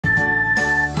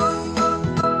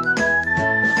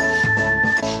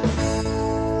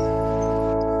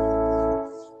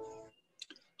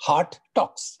Heart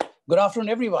Talks. Good afternoon,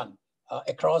 everyone,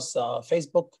 across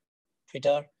Facebook,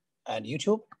 Twitter, and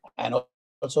YouTube, and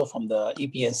also from the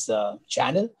EPS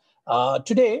channel.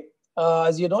 Today,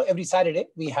 as you know, every Saturday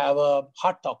we have a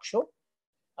Heart Talk show,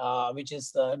 which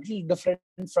is a little different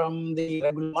from the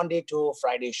regular Monday to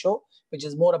Friday show, which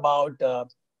is more about,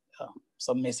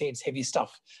 some may say it's heavy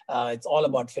stuff. It's all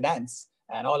about finance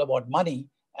and all about money.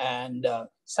 And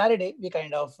Saturday, we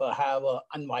kind of have a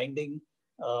unwinding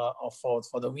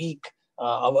for the week.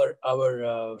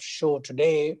 Our show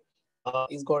today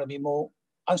is going to be more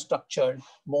unstructured,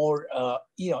 more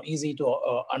easy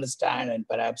to understand, and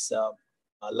perhaps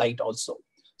light also.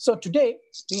 So today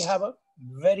we have a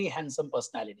very handsome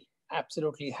personality,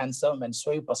 absolutely handsome and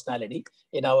sweet personality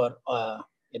in our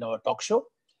talk show.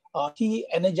 He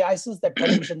energizes the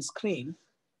television screen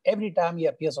every time he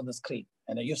appears on the screen.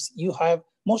 And you have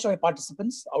most of the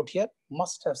participants out here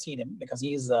must have seen him because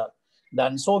he's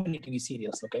done so many TV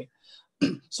serials. Okay,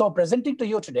 so presenting to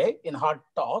you today in Heart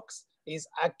Talks is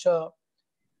actor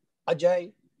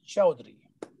Ajay Chaudhary.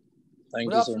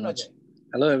 Thank you so much. Ajay.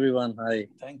 Hello, everyone. Hi.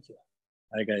 Thank you.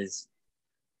 Hi, guys.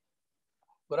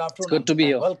 Good afternoon. It's good to be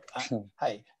here.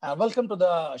 Hi. Welcome to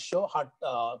the show, Heart.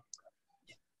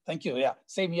 Thank you. Yeah,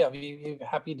 same here. We're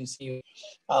happy to see you.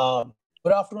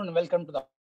 Good afternoon and welcome to the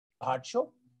Heart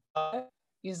Show.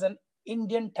 He's an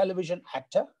Indian television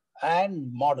actor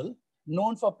and model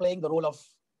known for playing the role of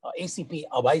ACP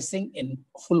Abhay Singh in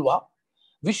Fulwa,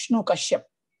 Vishnu Kashyap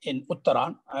in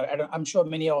Uttaran. I'm sure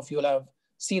many of you will have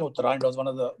seen Uttaran. It was one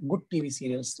of the good TV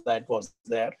serials that was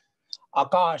there.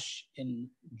 Akash in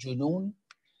Junoon,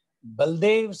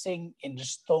 Baldev Singh in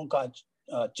Rishton Ka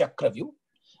Chakravyu,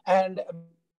 and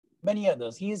many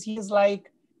others. He is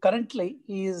like, currently,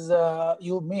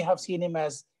 you may have seen him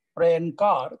as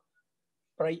Prayalankar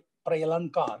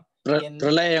in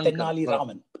Tenali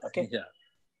Raman. Okay. Yeah.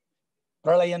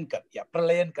 Pralayankar.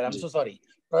 I'm so sorry.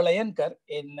 Pralayankar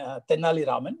in Tenali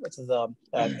Raman, which is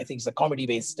I think it's a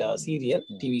comedy-based serial,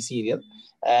 TV serial,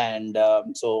 and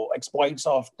so exploits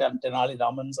of Tenali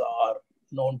Ramans are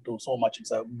known to so much.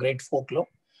 It's a great folklore.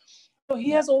 So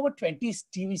he has over 20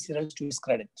 TV serials to his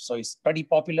credit. So he's pretty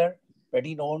popular,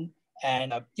 pretty known,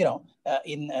 and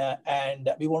and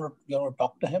we want to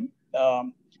talk to him.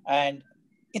 And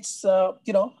it's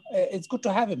it's good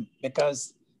to have him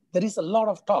because there is a lot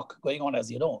of talk going on,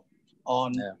 as you know,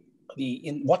 on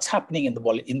in what's happening in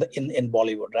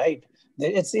Bollywood, right?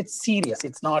 It's serious.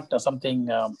 It's not something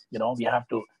we have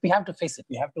to face it.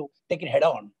 We have to take it head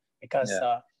on because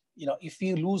if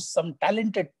you lose some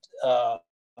talented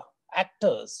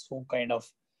actors who kind of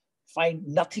find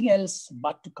nothing else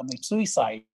but to commit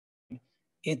suicide,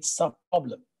 it's a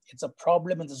problem. It's a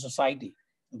problem in the society.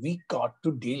 We got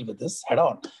to deal with this head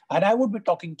on. And I would be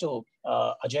talking to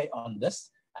Ajay on this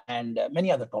and many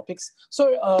other topics.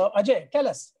 So Ajay, tell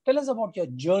us about your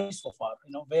journey so far.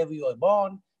 Where you were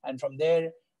born, and from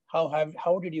there,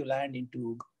 how did you land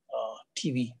into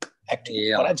TV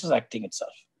acting or just acting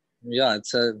itself? Yeah,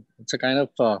 it's a kind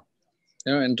of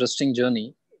interesting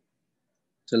journey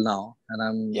till now, and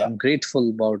I'm grateful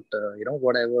about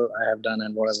whatever I have done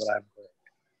and whatever I have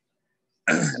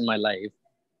done in my life.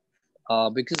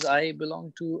 Because I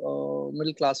belong to a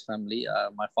middle class family.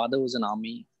 My father was in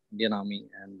Indian Army,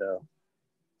 and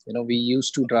we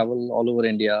used to travel all over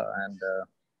India, and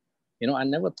I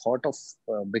never thought of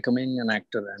becoming an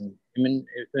actor. And I mean,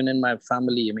 even in my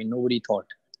family, nobody thought,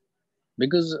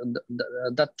 because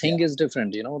that thing is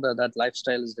different. That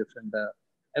lifestyle is different.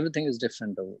 Everything is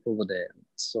different over there.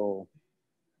 So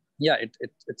yeah,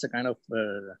 it's a kind of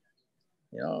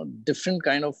different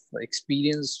kind of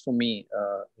experience for me,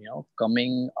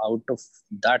 coming out of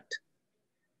that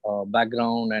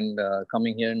background and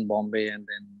coming here in Bombay and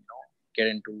then get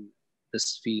into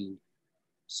this field.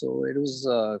 So it was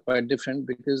quite different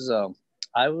because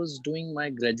I was doing my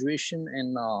graduation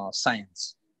in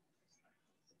science.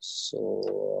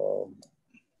 So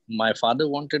my father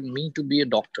wanted me to be a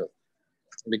doctor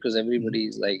because everybody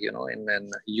is like, in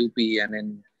UP and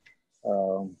in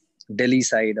Delhi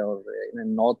side or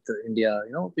in North India,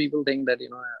 people think that,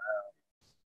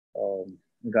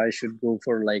 guys should go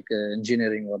for like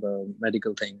engineering or the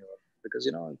medical thing, because,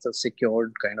 it's a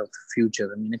secured kind of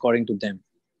future. According to them.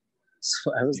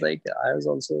 So I was like, I was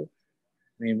also,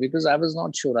 because I was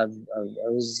not sure. I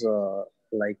was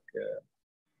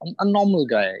a normal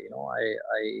guy,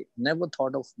 I never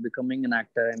thought of becoming an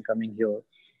actor and coming here.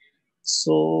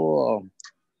 So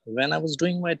when I was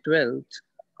doing my 12th,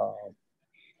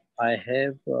 I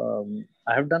have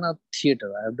done a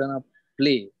theater. I have done a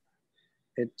play.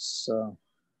 It's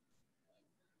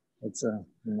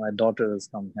my daughter has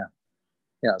come here.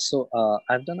 Yeah, so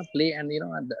I've done a play, and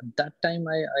at that time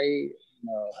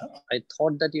I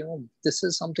thought that this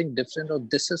is something different, or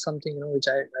this is something which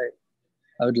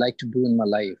I would like to do in my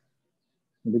life,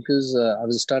 because I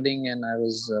was studying and I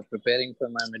was preparing for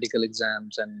my medical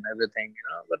exams and everything,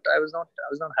 but I was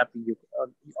not happy. Or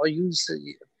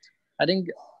I think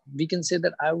we can say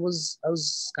that I was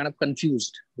kind of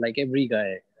confused, like every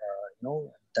guy,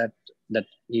 that that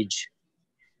age.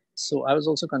 So I was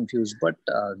also confused. But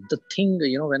the thing,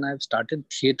 when I've started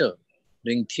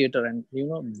doing theater, and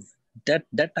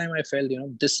that time I felt,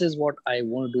 this is what I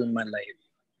want to do in my life.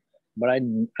 But I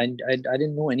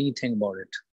didn't know anything about it,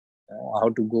 how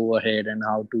to go ahead and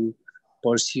how to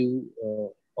pursue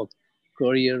a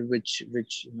career which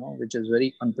is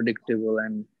very unpredictable.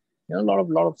 And a lot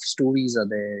of stories are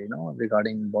there,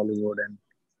 regarding Bollywood and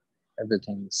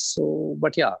everything. So,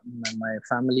 but yeah, my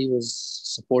family was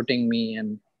supporting me,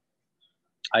 and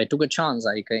I took a chance.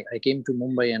 I came to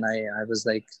Mumbai, and I was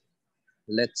like,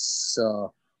 let's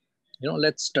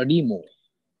let's study more,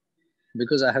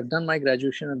 because I have done my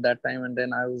graduation at that time, and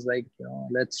then I was like,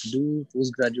 let's do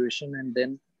post graduation, and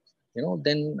then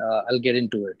I'll get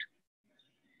into it.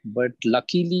 But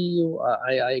luckily,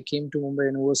 I came to Mumbai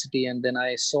University, and then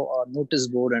I saw a notice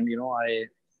board, and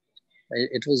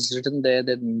it was written there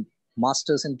that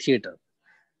Masters in Theatre.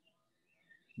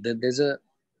 There's a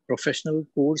professional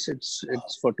course. It's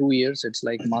for 2 years. It's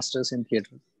like Masters in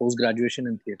Theatre, post graduation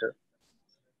in theatre.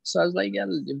 So I was like, yeah,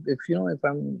 if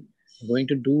I'm going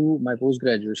to do my post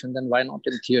graduation, then why not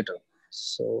in theater?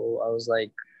 So I was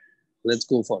like, let's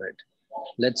go for it.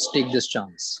 Let's take this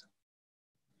chance.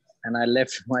 And I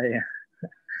left my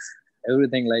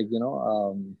everything, like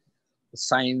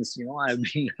science. I've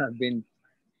been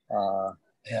uh,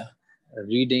 Yeah.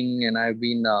 reading, and I've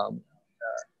been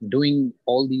doing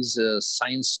all these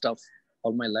science stuff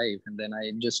all my life, and then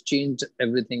I just changed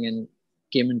everything and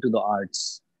came into the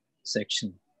arts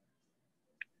section.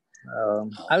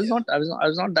 I was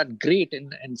not that great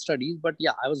in studies, but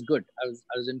yeah, I was good. I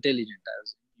was intelligent.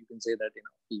 You can say that,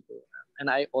 people, and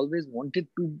I always wanted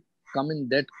to come in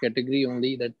that category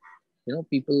only, that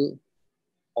people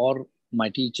or my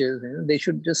teachers, they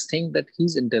should just think that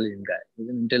he's intelligent guy. He's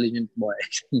an intelligent boy.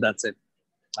 That's it.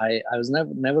 I was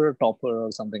never a topper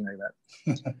or something like that.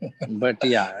 But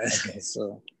yeah, Okay.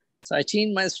 so I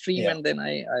changed my stream, Yeah. and then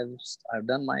I've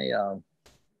done my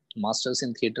masters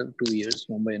in theater, 2 years,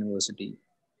 Mumbai University.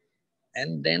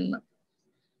 And then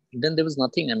there was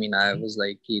nothing. I mean, I Mhm. was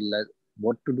like,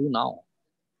 what to do now?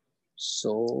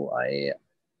 So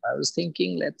I was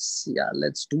thinking, let's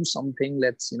do something.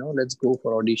 Let's go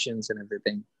for auditions and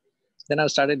everything. Then I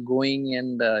started going,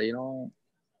 and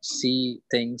see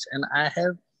things. And I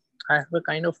have a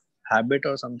kind of habit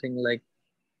or something, like,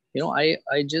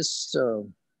 I just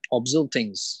observe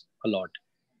things a lot.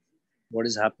 What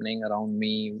is happening around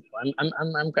me?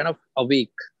 I'm kind of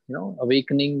awake.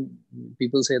 Awakening.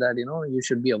 People say that you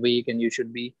should be awake, and you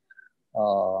should be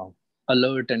uh,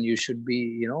 alert, and you should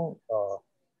be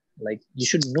like, you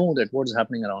should know that what's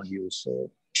happening around you. So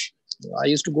I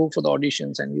used to go for the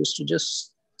auditions and used to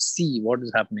just see what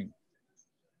is happening.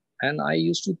 And I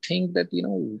used to think that, I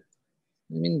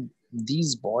mean,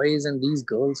 these boys and these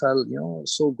girls are,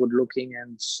 so good looking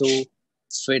and so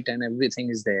fit, and everything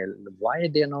is there. Why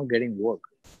they are not getting work?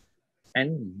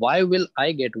 And why will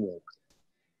I get work?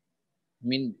 I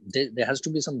mean, there has to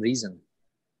be some reason.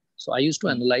 So I used to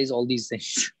Mm. analyze all these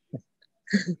things.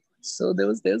 So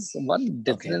there's one Okay.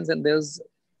 difference, and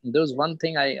there's one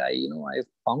thing I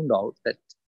found out that,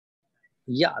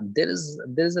 yeah,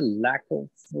 there's a lack of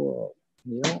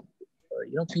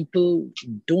people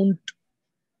don't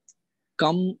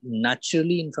come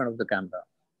naturally in front of the camera.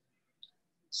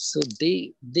 So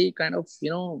they kind of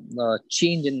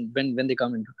change in when they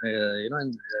come in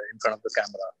front of the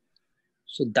camera.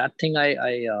 So that thing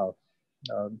uh,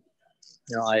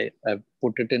 I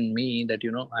put it in me, that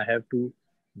I have to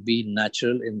be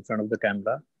natural in front of the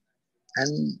camera.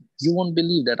 And you won't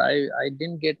believe that I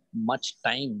didn't get much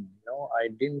time. I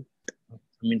didn't, I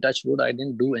mean, touch wood, I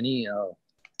didn't do any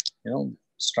you know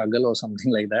struggle or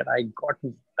something like that.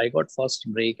 I got first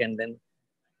break, and then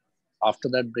after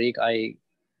that break, I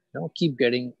keep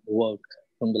getting work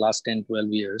from the last 10,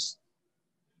 12 years.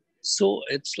 So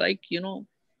it's like,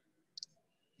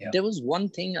 Yeah. there was one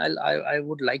thing I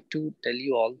would like to tell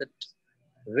you all, that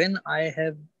when I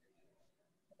have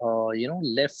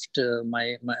left I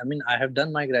mean, I have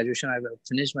done my graduation, I have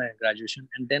finished my graduation,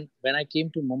 and then when I came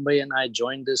to Mumbai and I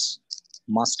joined this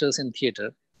masters in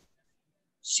theater.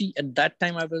 See, at that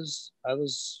time, I was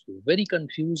very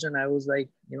confused, and I was like,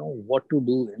 what to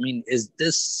do. I mean, is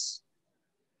this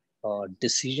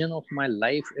decision of my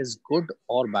life is good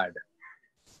or bad?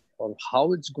 or how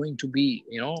it's going to be,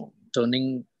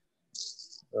 turning.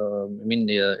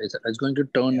 It's going to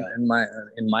turn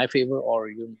in my favor, or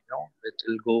it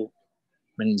will go.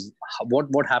 I mean,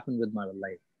 what happened with my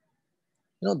life?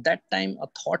 That time a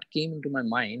thought came into my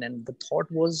mind, and the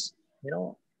thought was,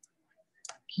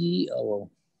 कि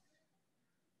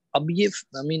अब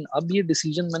ये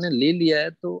decision मैंने ले लिया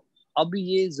है, तो अब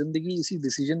ये जिंदगी इसी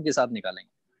डिसीजन के साथ निकालेंगे,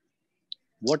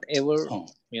 whatever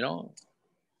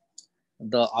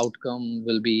the outcome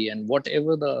will be and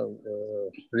whatever the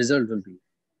result will be.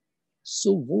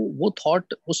 So वो thought,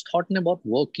 उस thought ने बहुत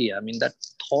work किया. I mean, that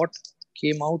thought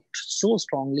came out so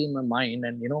strongly in my mind,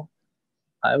 and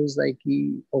I was like,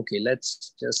 okay,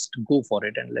 let's just go for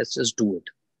it and let's just do it.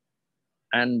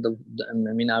 And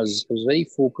I was very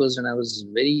focused, and I was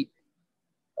very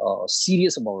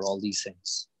serious about all these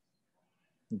things,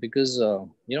 because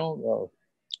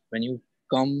when you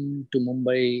come to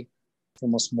Mumbai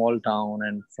from a small town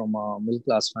and from a middle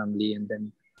class family, and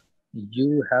then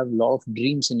you have a lot of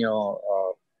dreams in your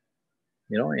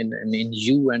in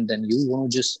you, and then you want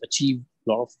to just achieve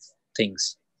a lot of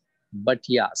things. But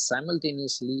yeah,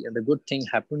 simultaneously, the good thing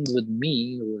happened with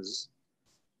me was,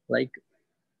 like,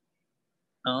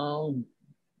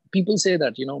 people say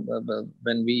that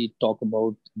when we talk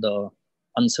about the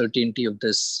uncertainty of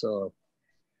this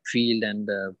field, and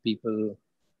people,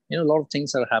 a lot of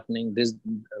things are happening this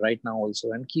right now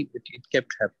also, and it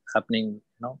kept happening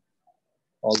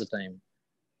all the time.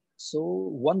 So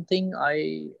one thing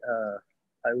I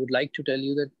would like to tell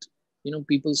you, that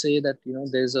people say that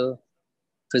there's a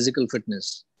physical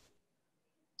fitness,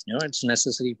 it's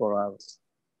necessary for our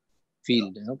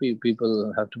field.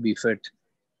 People have to be fit.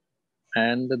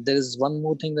 And there is one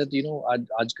more thing that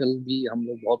आजकल भी हम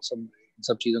लोग बहुत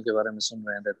सब चीजों के बारे में सुन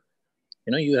रहे हैं, that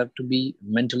you have to be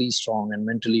mentally strong and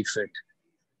mentally fit.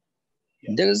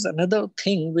 There is another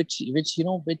thing which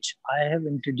I have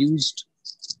introduced.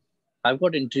 I've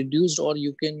got introduced, or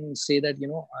you can say that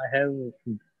I have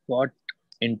got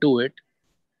into it.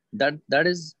 That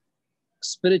is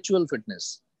spiritual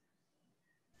fitness.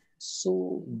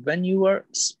 So when you are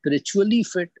spiritually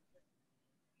fit,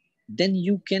 then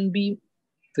you can be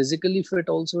physically fit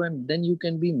also, and then you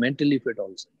can be mentally fit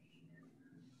also.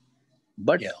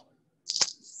 But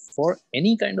for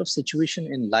any kind of situation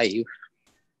in life,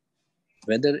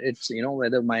 whether it's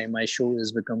whether my show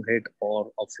is become hit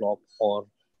or a flop, or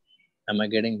am I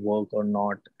getting work or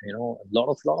not, a lot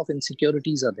of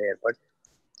insecurities are there. But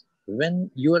when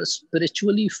you are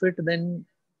spiritually fit, then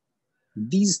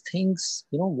these things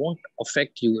won't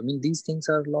affect you. I mean, these things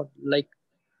are a lot like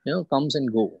comes and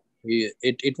go.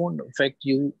 It won't affect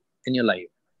you in your life.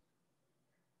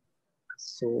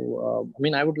 So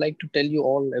I would like to tell you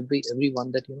all,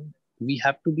 everyone, that we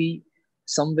have to be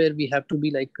somewhere, we have to be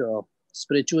like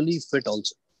spiritually fit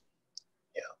also.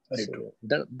 Very so true.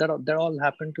 That all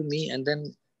happened to me. And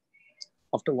then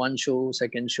after one show,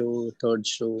 second show, third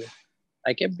show,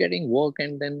 I kept getting work.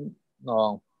 And then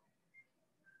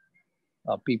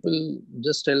people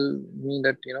just tell me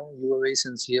that you are very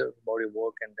sincere about your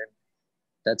work, and then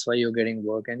that's why you're getting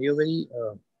work, and you're very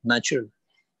natural,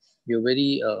 you're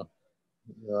very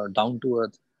down to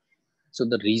earth. So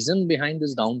the reason behind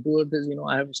this down to earth is,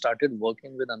 I have started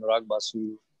working with Anurag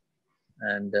Basu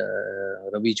and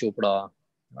Ravi Chopra.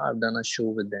 I've done a show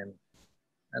with them,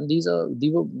 and these were,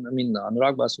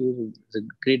 Anurag Basu is a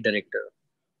great director.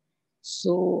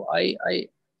 So I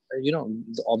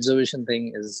the observation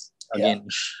thing is again.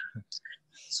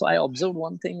 So I observed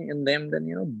one thing in them, then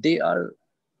they are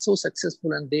so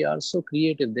successful, and they are so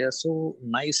creative, they are so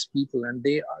nice people, and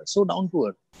they are so down to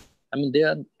earth. I mean, they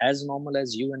are as normal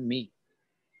as you and me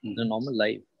in a normal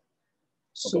life.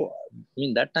 So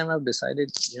that time I've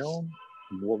decided,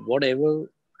 whatever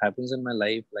happens in my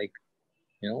life, like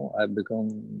I'll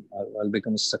become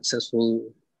a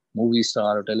successful movie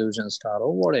star or television star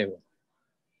or whatever,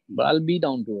 but I'll be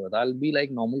down to earth, I'll be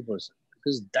like normal person,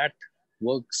 because that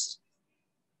works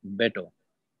better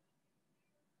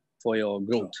for your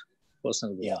growth,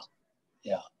 personal growth.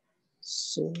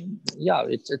 So yeah,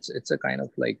 it's a kind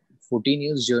of like 14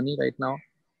 years journey right now.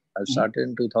 I started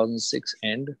in 2006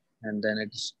 end, and then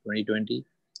it's 2020.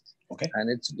 And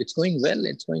it's going well.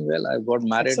 It's going well. I got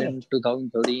married in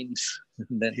 2013.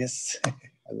 Then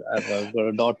I've got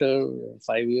a daughter,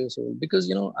 5 years old.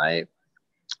 Because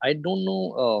I don't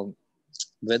know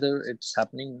whether it's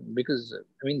happening, because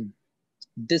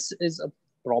this is a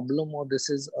problem, or this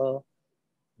is a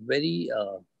very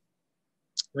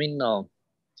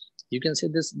you can say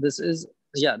this is,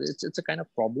 it's a kind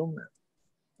of problem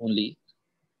only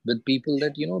with people,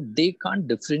 that they can't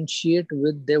differentiate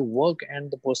with their work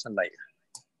and the personal life.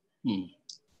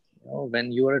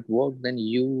 When you are at work, then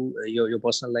your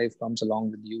personal life comes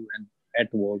along with you and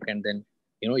at work, and then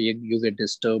you get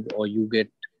disturbed, or you get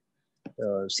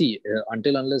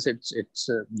until unless it's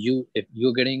you, if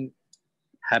you're getting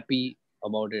happy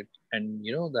about it, and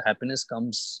the happiness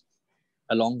comes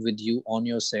along with you on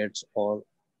your sets or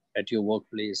at your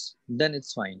workplace, then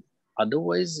it's fine.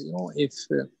 Otherwise,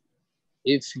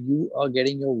 if you are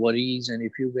getting your worries, and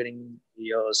if you're getting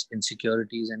your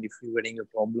insecurities, and if you're getting your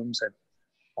problems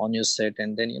on your set,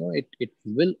 and then it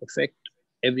will affect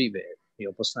everywhere,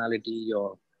 your personality,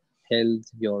 your health,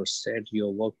 your set,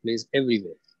 your workplace,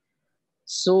 everywhere.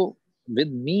 So with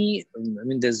me, I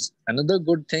mean, there's another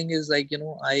good thing is, like,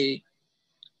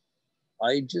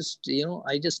 I just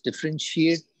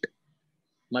differentiate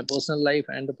my personal life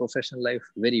and the professional life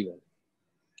very well.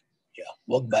 Yeah,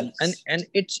 work and balance. and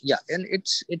it's yeah and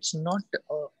it's not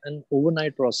an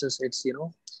overnight process. It's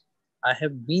I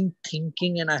have been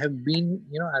thinking, and I have been,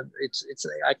 it's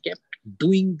like I kept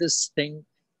doing this thing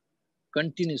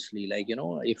continuously. Like,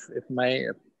 if my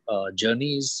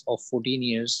journey is of 14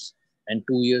 years, and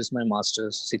 2 years my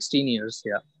master's, 16 years.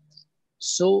 Yeah.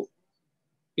 So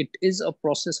it is a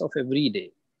process of every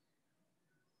day.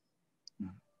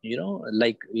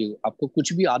 Like, आपको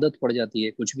कुछ भी आदत पड़ जाती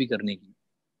है कुछ भी करने की.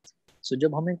 सो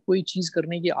जब हमें कोई चीज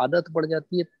करने की आदत पड़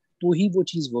जाती है, तो ही वो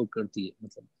चीज वर्क करती है,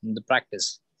 मतलब the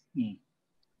practice.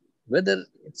 Whether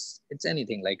it's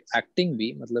anything like acting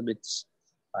भी, मतलब it's,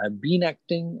 I've been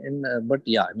acting in, but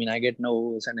yeah, I mean, I get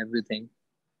nervous and everything,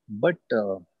 but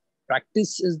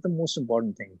practice is the most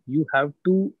important thing. You have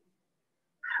to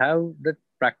have that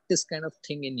practice kind of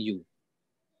thing in you,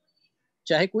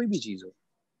 चाहे कोई भी चीज हो.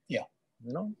 Yeah.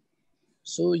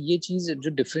 So ये चीज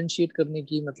जो differentiate करने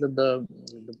की, मतलब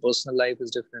the personal life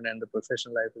is different and the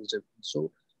professional life is different.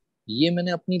 So ये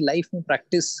मैंने अपनी लाइफ में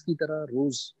प्रैक्टिस की तरह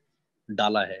रोज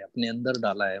डाला है, अपने अंदर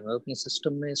डाला है, मैं अपने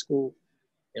सिस्टम में इसको,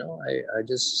 I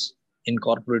just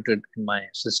incorporated in my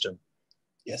system.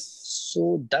 Yes.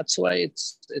 So that's why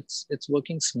it's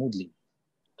working smoothly.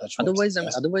 Otherwise, I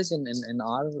mean, otherwise in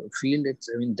our field,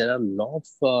 I mean, there are a lot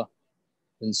of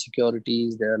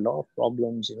insecurities, there are a lot of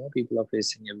problems, people are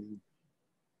facing every.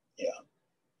 Yeah.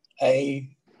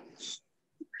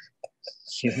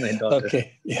 My daughter.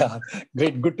 Okay. Yeah.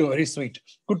 Great. Good to, very sweet.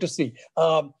 Good to see.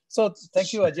 So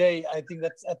thank you, Ajay. I think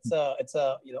it's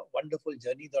a wonderful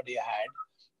journey that you had.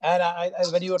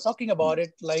 And when you were talking about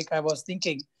it, like I was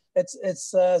thinking,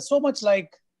 it's so much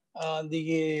like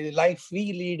the life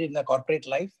we lead in a corporate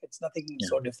life. It's nothing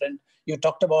so different. You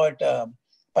talked about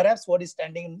perhaps what is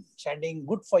standing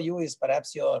good for you is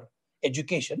perhaps your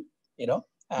education,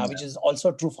 which is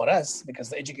also true for us, because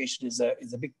the education is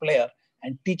a big player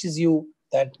and teaches you,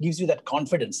 that gives you that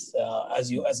confidence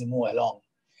as you move along.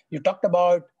 You talked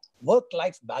about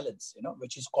work-life balance,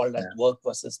 which is called as work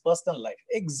versus personal life.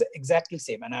 Exactly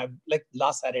same. And I, like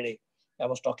last Saturday, I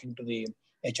was talking to the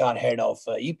HR head of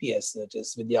EPS, that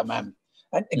is Vidya ma'am,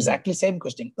 and exactly same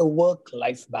question: the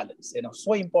work-life balance.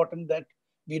 So important that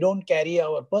we don't carry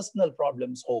our personal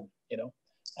problems home.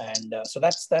 And so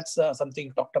that's something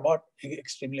you talked about,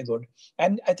 extremely good.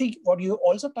 And I think what you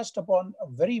also touched upon, a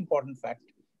very important fact,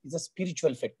 is a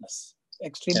spiritual fitness.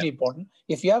 Extremely important.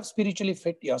 If you have spiritually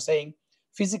fit, you're saying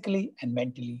physically and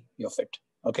mentally you're fit.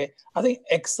 Okay. I think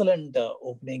excellent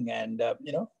opening. And,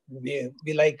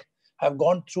 we like have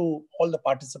gone through, all the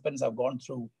participants have gone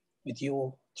through with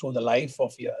you through the life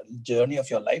of your journey of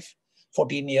your life,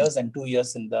 14 years and 2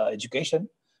 years in the education.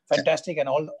 Fantastic. And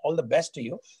all the best to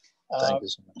you. Thank you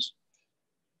so much.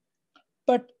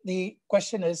 But the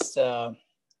question is,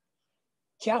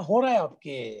 क्या हो रहा है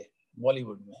आपके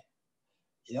बॉलीवुड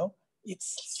में?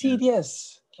 It's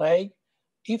serious, right?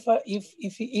 If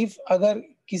अगर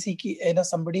किसी की,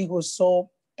 somebody who's so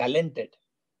talented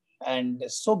and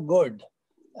so good,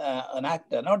 an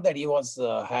actor, not that he was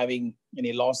having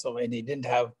any loss of, and he didn't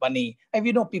have money. And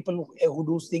we know people who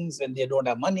do things when they don't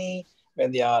have money,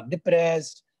 when they are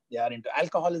depressed, they are into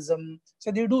alcoholism,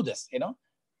 so they do this.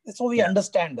 So we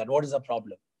understand that what is the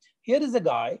problem. Here is a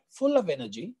guy full of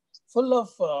energy, full of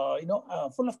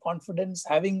full of confidence,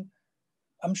 having,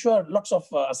 I'm sure, lots of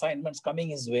assignments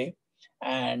coming his way,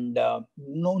 and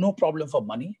no problem for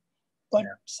money, but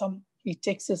he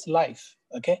takes his life.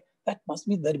 Okay, there must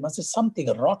be something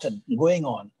rotten going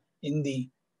on in the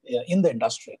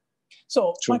industry.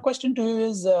 So my question to you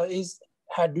is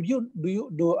do you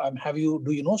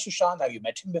know Sushant? Have you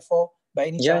met him before by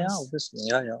any chance?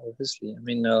 Obviously. I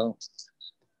mean,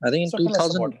 I think in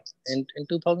 2000, in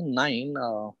 2009,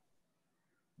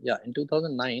 in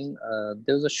 2009,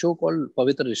 there was a show called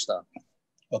Pavitra Rishta.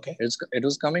 Okay. It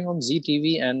was coming on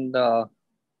ZTV, and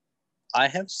I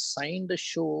have signed a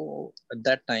show at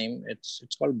that time. It's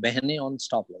called Behne on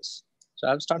Star Plus. So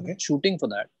I've started shooting for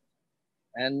that.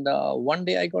 And one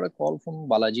day I got a call from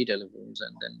Balaji Telephones,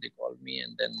 and then they called me,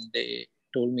 and then they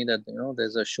told me that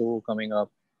there's a show coming up,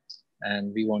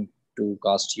 and we want to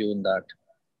cast you in that.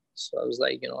 So I was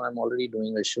like, I'm already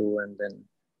doing a show, and then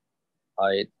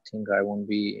I think I won't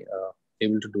be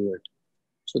able to do it.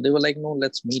 So they were like, no,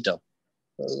 let's meet up.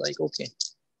 So I was like, okay.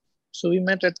 So we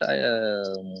met at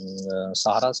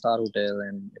Sahara Star Hotel,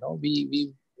 and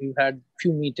we've had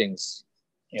few meetings,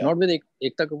 not with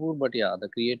Ekta Kapoor, but yeah, the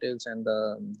creatives and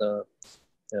the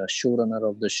showrunner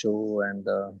of the show, and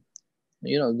the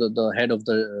head of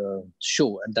the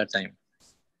show at that time.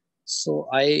 So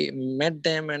I met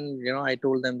them, and I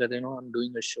told them that I'm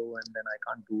doing a show, and then I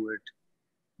can't do it,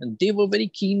 and they were very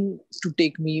keen to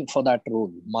take me for that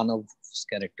role, Manav's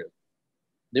character.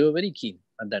 They were very keen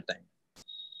at that time.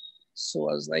 So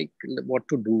I was like, what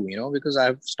to do, because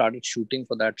I've started shooting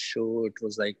for that show. It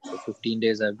was like for 15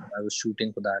 days I was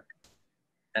shooting for that.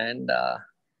 And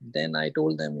then I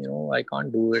told them, I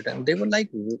can't do it. And they were like,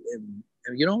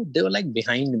 they were like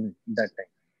behind me that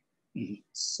time. Mm-hmm.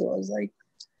 So I was like,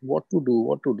 what to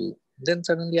do? Then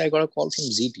suddenly I got a call from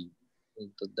ZT,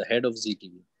 the head of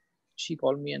ZTV. She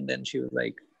called me, and then she was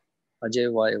like,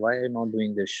 Ajay, why are you not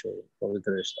doing this show for With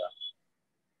Rishta?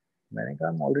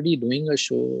 I'm already doing a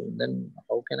show, then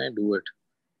how can I do it?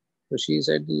 So she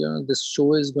said, this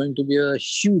show is going to be a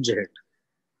huge hit.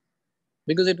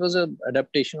 Because it was an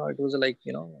adaptation, or it was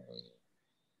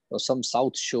some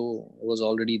South show was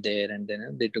already there, and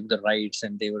then they took the rights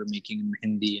and they were making in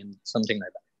Hindi and something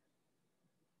like that.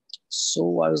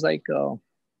 So I was like,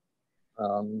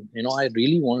 I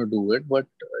really want to do it, but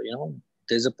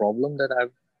there's a problem that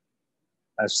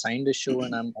I've signed a show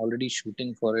and I'm already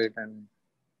shooting for it, and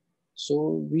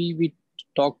so we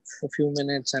talked for a few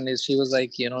minutes, and she was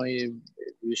like, you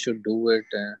should do it.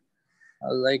 I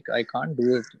was like, I can't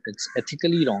do it. It's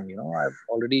ethically wrong. I've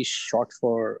already shot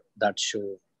for that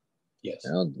show. Yes.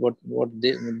 What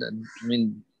they, I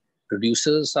mean,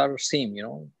 producers are same,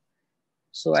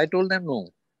 So I told them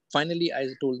no. Finally, I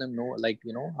told them no, like,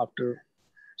 after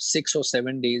 6 or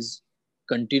 7 days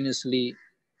continuously,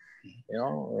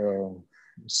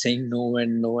 saying no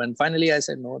and no. And finally I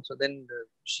said no. So then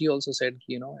she also said,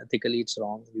 ethically it's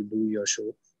wrong. You do your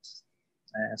show.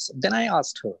 So then I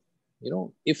asked her,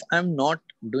 if I'm not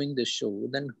doing this show,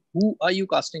 then who are you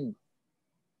casting?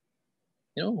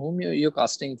 Whom you're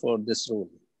casting for this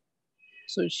role?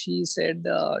 So she said,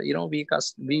 we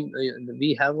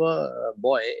have a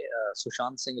boy,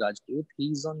 Sushant Singh Rajput.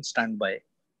 He's on standby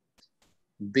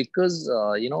because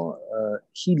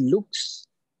he looks.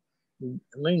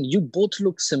 I mean, you both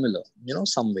look similar,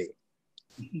 some way.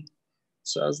 Mm-hmm.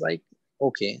 So I was like,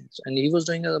 okay. And he was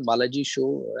doing a Balaji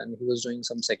show, and he was doing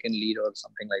some second lead or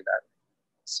something like that.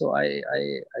 So I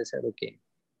said, okay.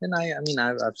 Then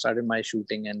I've started my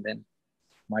shooting, and then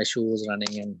my show was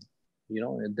running, and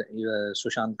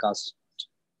Sushant cast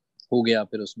ho gaya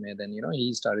phir usme. Then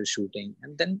he started shooting,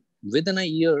 and then within a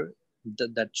year,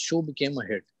 that show became a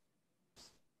hit.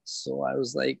 So I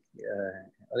was like,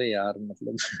 अरे यार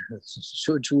मतलब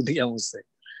show छूट गया मुझसे.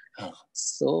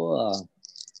 So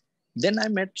then I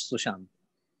met Sushant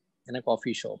in a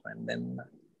coffee shop, and then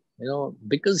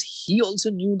because he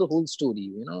also knew the whole story,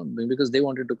 because they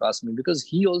wanted to cast me, because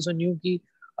he also knew कि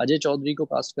अजय चौधरी को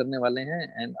cast करने वाले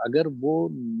हैं, and अगर वो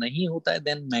नहीं होता है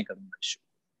then मैं करूँगा show.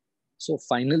 So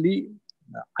finally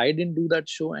I didn't do that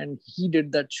show, and he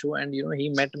did that show, and he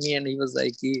met me, and he was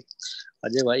like कि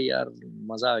अजय भाई यार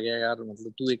मजा आ गया यार,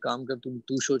 मतलब तू एक काम कर,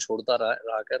 तू शो छोड़ता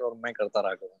रहा कर और मैं करता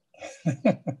रहा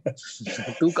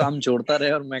करूँगा. तू काम छोड़ता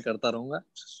रहे और मैं करता रहूंगा.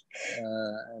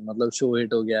 मतलब शो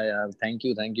हिट हो गया यार, थैंक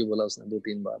यू बोला उसने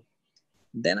 2-3 बार.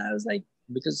 Then I was like,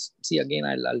 because see again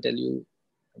I'll tell you,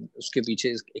 उसके पीछे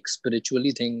एक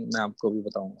स्पिरिचुअली थिंग मैं आपको भी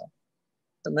बताऊंगा.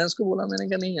 तो मैं उसको बोला, मैंने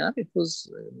कहा नहीं यार, इट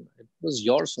वाज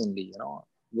योर्स ओनली,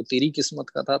 वो तेरी किस्मत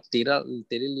का था,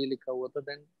 तेरे लिए लिखा हुआ था.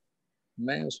 देन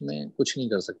मैं उसमें कुछ नहीं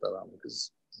कर सकता था,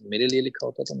 बिकॉज मेरे लिए लिखा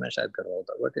होता तो मैं शायद कर रहा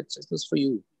होता, but it was for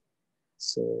you.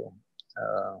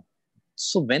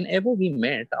 So whenever we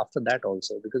met after that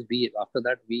also, because after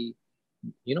that we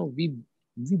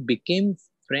became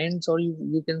friends, or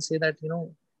you can say that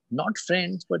not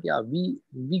friends, but yeah,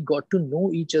 we got to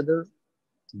know each other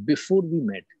before we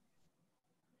met.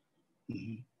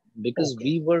 Mm-hmm. Because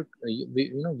okay.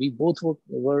 we both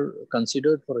were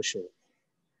considered for a show.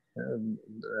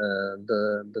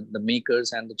 The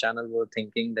makers and the channel were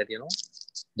thinking that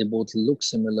they both look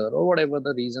similar, or whatever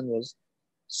the reason was.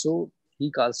 So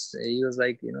he was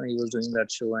like, he was doing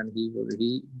that show, and he was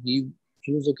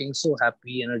looking so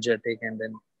happy, energetic, and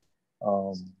then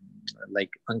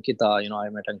like Ankita, I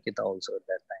met Ankita also at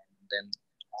that time. Then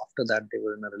after that, they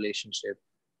were in a relationship,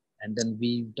 and then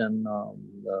we've done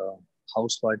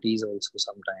house parties also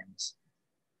sometimes.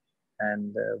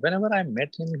 And whenever I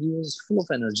met him, he was full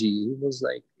of energy. He was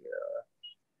like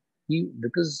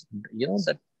because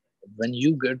that when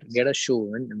you get a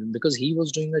show, and because he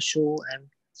was doing a show and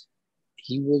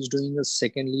he was doing a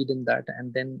second lead in that,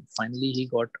 and then finally he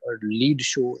got a lead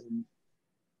show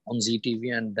on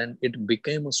ZTV, and then it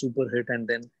became a super hit, and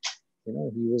then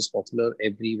he was popular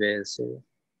everywhere. So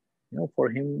for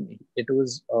him it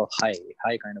was a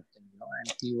high kind of thing,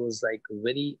 and he was like a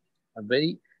very,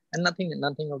 and nothing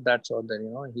of that sort, that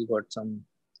he got some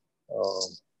uh,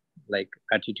 like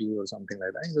attitude or something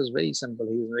like that. He was very simple,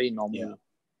 he was very normal.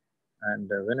 And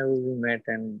whenever we met,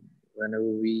 and whenever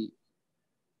we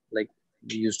like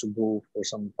we used to go for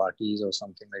some parties or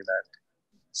something like that,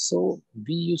 so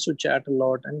we used to chat a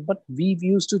lot. And but we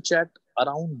used to chat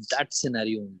around that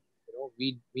scenario.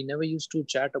 We never used to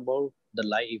chat about the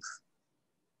life,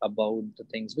 about the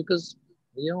things, because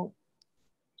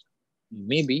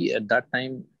maybe at that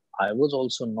time I was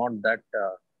also not that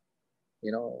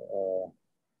you know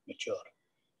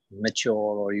mature,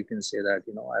 or you can say that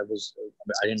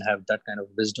I didn't have that kind of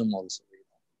wisdom also.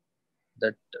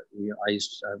 That I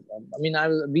used to have, I mean,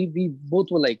 we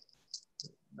both were like,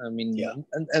 I mean,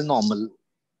 as normal.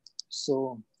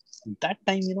 So that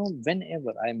time,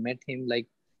 whenever I met him, like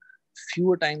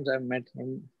fewer times I've met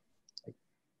him, like,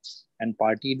 and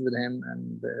partied with him,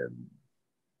 and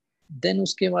then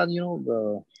uske baad,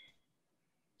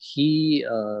 he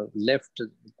left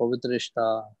Pavitra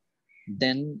Rishta.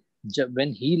 Then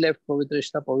when he left Pavitra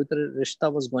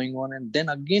Rishta was going on, and then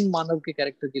again Manav के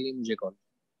character के लिए मुझे call.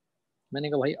 मैंने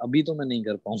कहा भाई अभी तो मैं नहीं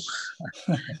कर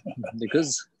पाऊंगा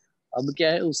because अब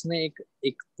क्या है, उसने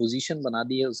एक पोजीशन बना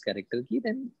दी है उस कैरेक्टर की,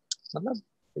 देन मतलब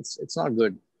it's not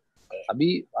good.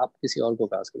 अभी आप किसी और को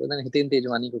कास्ट करो. देन हितेन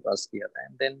तेजवानी को कास्ट किया था,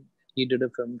 and then he did a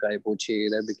film Kai Poche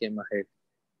that became a hit.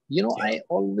 I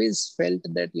always felt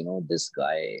that this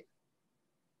guy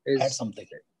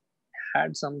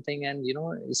had something, and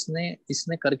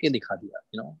इसने करके दिखा दिया.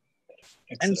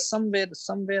 And somewhere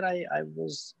I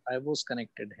was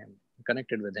connected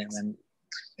with him. And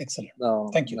excellent.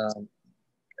 Thank you.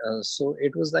 So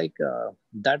it was like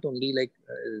that only, like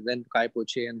then Kai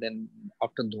Poche, and then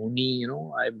after Dhoni,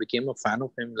 I became a fan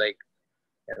of him. Like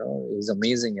he's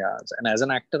amazing, yeah. And as an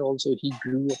actor also, he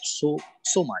grew up so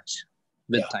much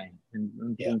with time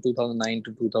in 2009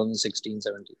 to 2016,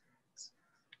 17.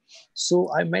 So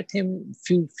I met him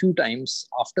few times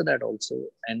after that also,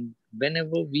 and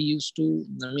whenever we used to,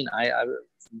 I mean, I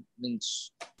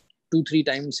means 2-3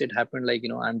 times it happened, like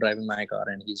I'm driving my car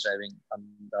and he's driving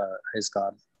his car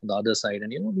on the other side,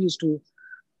 and we used to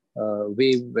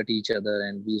wave at each other,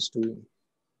 and we used to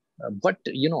but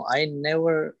I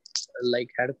never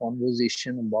like had a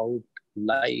conversation about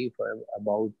life,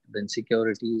 about the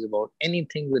insecurities, about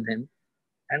anything with him.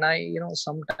 And I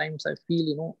sometimes I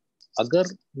feel अगर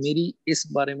मेरी इस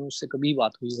बारे में उससे कभी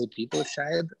बात हुई होती तो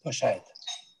शायद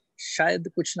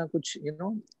कुछ ना कुछ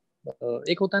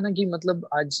एक होता है ना कि मतलब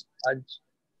आज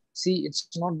see, it's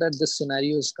not that this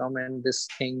scenario has come and this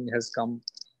thing has come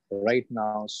right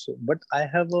now. So, but I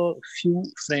have a few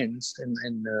friends in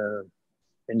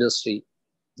industry,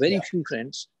 very few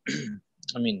friends.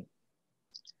 I mean,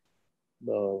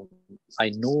 I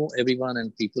know everyone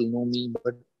and people know me,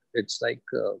 but it's like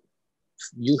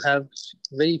you have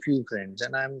very few friends,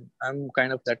 and I'm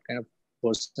kind of that kind of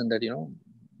person that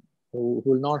who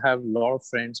will not have a lot of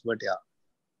friends, but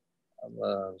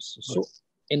so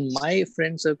in my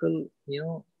friend circle,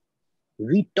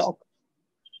 we talk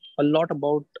a lot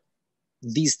about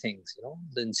these things,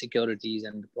 the insecurities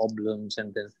and the problems,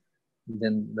 and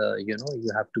then the you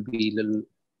have to be a little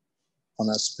on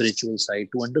a spiritual side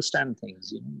to understand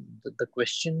things. The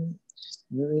question,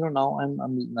 now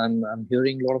I'm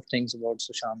hearing a lot of things about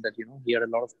Sushant, that he had a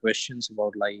lot of questions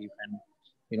about life, and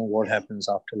what happens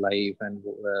after life, and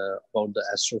about the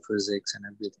astrophysics and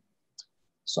everything.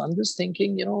 So I'm just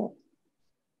thinking,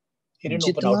 he didn't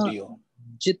open out to you.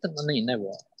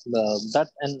 Never. That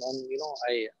and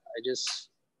I just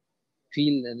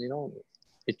feel, and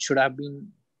it should have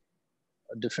been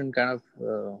a different kind of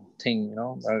thing.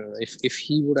 If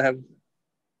he would have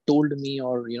told me,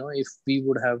 or if we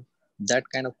would have that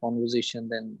kind of conversation,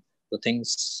 then the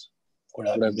things would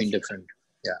have been different.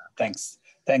 Yeah. Thanks,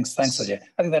 Ajay.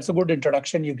 I think that's a good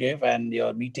introduction you gave, and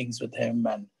your meetings with him,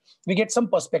 and we get some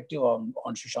perspective on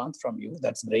Sushant from you.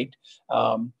 That's great.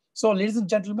 So, ladies and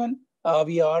gentlemen,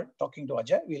 we are talking to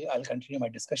Ajay. I'll continue my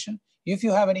discussion. If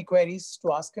you have any queries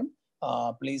to ask him,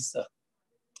 please,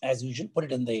 as usual, put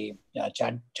it in the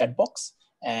chat box,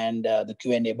 and the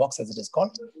Q&A box, as it is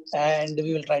called, and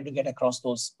we will try to get across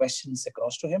those questions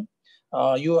across to him.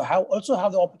 You also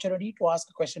have the opportunity to ask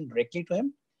a question directly to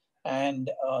him. And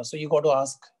so you got to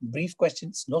ask brief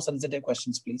questions, no sensitive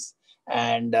questions, please.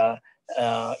 And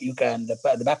you can,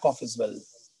 the back office will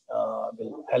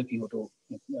help you to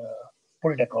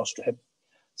put it across to him.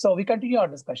 So we continue our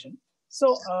discussion.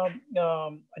 So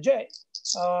Ajay,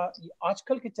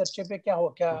 आजकल के चर्चे पे क्या हुआ,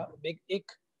 क्या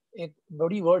एक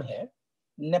बड़ी word है,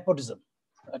 nepotism.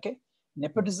 Okay,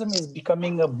 nepotism is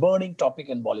becoming a burning topic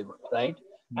in Bollywood, right?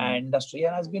 And industry,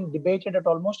 and has been debated at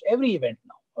almost every event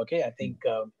now. Okay, I think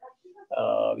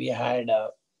we had a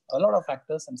lot of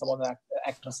actors, and some of the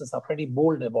actresses are pretty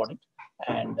bold about it.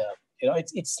 And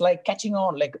it's like catching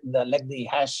on, like the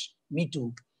hash Me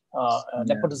Too.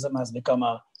 Nepotism has become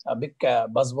a big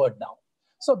buzzword now.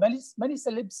 So many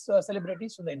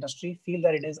celebrities from the industry feel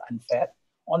that it is unfair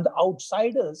on the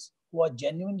outsiders who are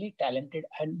genuinely talented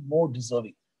and more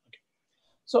deserving. Okay.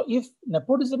 So if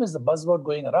nepotism is the buzzword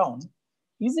going around,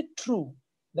 is it true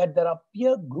that there are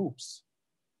peer groups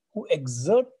who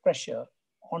exert pressure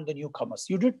on the newcomers?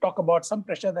 You did talk about some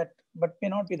pressure, but may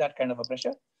not be that kind of a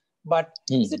pressure. But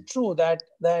is it true that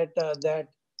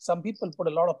some people put a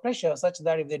lot of pressure such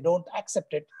that if they don't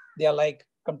accept it, they are like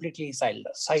completely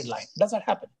sidelined? Does that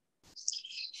happen?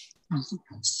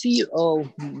 See,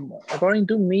 according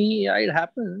to me, it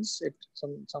happens.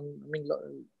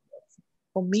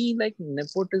 For me, like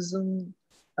nepotism,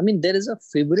 there is a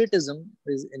favoritism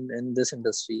in this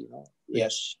industry,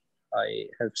 which I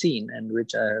have seen and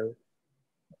which I have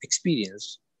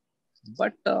experienced.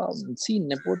 But see,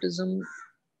 nepotism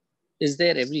is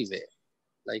there everywhere,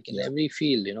 like in every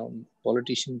field.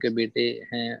 Politician के बेटे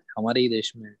हैं हमारे ही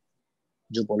देश में,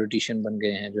 जो politician बन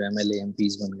गए हैं, जो MLA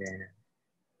MPs बन गए हैं.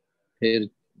 फिर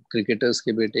क्रिकेटर्स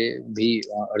के बेटे भी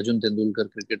अर्जुन तेंदुलकर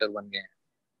क्रिकेटर बन गए हैं.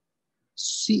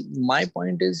 See, my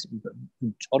point is,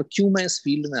 और क्यों मैं इस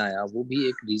फील्ड में आया, वो भी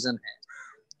एक रीजन है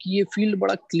कि ये फील्ड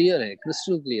बड़ा क्लियर है,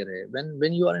 क्रिस्टल क्लियर है.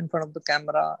 when you are in front of the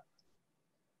camera,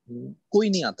 कोई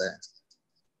नहीं आता है.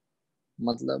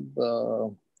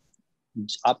 मतलब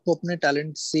आपको अपने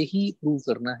टैलेंट से ही प्रूव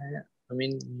करना है.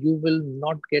 You will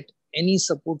not get any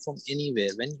support from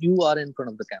anywhere when you are in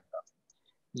front of the camera.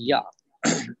 Yeah,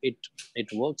 it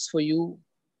works for you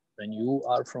when you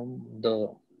are from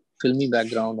the filmy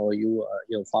background, or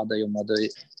your father, your mother,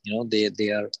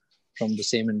 they are from the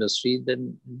same industry.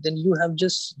 Then you have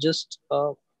just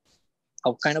a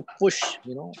kind of push.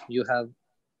 You have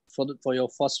for your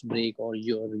first break, or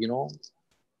your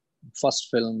first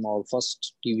film or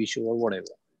first TV show or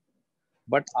whatever.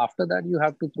 But after that, you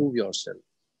have to prove yourself.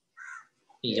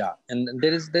 Yeah, and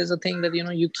there's a thing that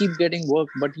you keep getting work,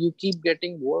 but you keep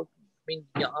getting work.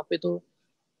 यहाँ पे तो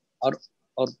और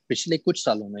पिछले कुछ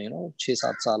सालों में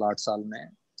 6-7 साल 8 साल में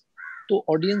तो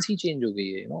ऑडियंस ही चेंज हो गई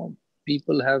है.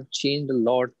 People have changed a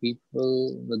lot.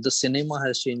 The cinema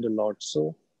has changed a lot.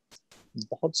 So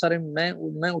बहुत सारे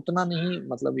मैं उतना नहीं,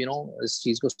 मतलब इस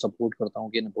चीज को सपोर्ट करता हूँ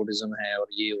कि नेपोटिज्म है और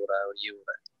ये हो रहा है और ये हो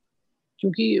रहा है,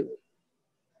 क्योंकि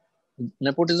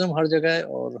नेपोटिज्म हर जगह है.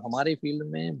 और हमारे फील्ड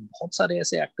में बहुत सारे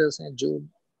ऐसे एक्टर्स हैं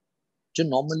जो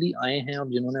नॉर्मली आए हैं और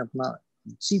जिन्होंने अपना,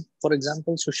 see, for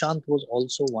example, Sushant was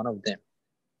also one of them.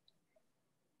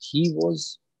 He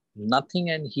was nothing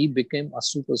and he became a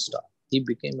superstar. He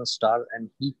became a star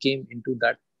and he came into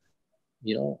that,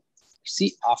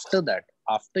 see, after that,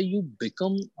 after you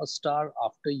become a star,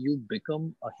 after you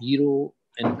become a hero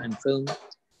in film,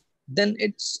 then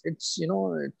it's a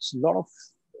lot of,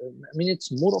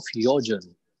 it's more of your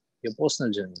journey, your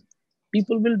personal journey.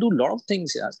 People will do a lot of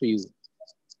things to you.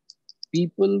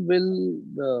 People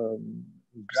will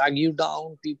drag you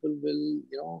down. People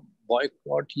will,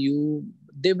 boycott you.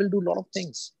 They will do a lot of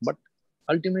things. But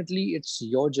ultimately, it's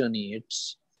your journey.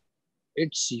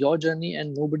 It's your journey,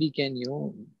 and nobody can,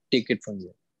 take it from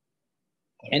you.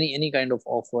 Any kind of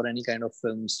offer, any kind of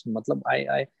films. Matlab,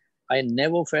 I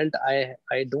never felt,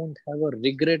 I don't have a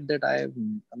regret that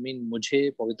मुझे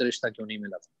पवित्र रिश्ता क्यों नहीं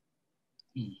मिला था.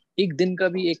 एक दिन का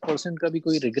भी 1% का भी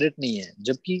कोई रिग्रेट नहीं है.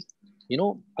 जबकि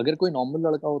अगर कोई नॉर्मल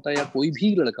लड़का होता या कोई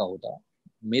भी लड़का होता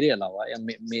मेरे अलावा या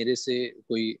मेरे से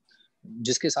कोई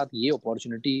जिसके साथ ये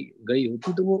अपॉर्चुनिटी गई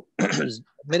होती, तो वो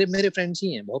मेरे फ्रेंड्स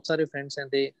ही हैं, बहुत सारे फ्रेंड्स हैं.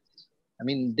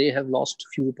 They have lost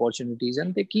few opportunities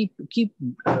and they keep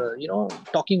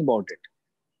talking about it.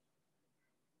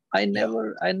 I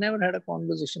never had a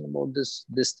conversation about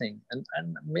this thing, and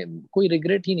कोई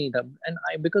regret ही नहीं था.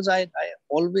 And because I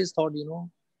always thought,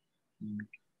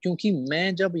 क्योंकि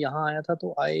मैं जब यहाँ आया था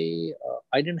तो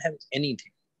I didn't have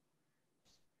anything.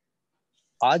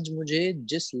 आज मुझे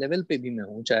जिस लेवल पे भी मैं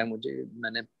हूँ, चाहे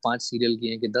मैंने 5 सीरियल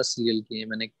किए कि 10 सीरियल किए,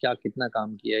 मैंने कितना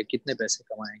काम किया है, कितने पैसे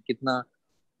कमाए, कितना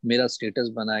मेरा स्टेटस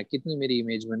बना है, कितनी मेरी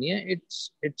इमेज बनी है,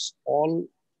 it's all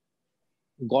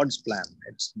God's plan.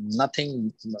 It's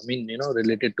nothing, I mean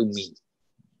related to me.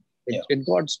 It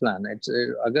God's plan. It's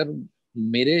अगर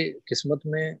मेरे किस्मत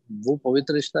में वो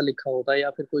पवित्र रिश्ता लिखा होता है या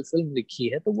फिर कोई फिल्म लिखी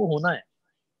है तो वो होना है.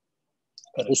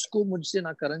 उसको मुझसे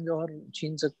ना करण जौहर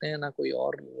छीन सकते हैं, ना कोई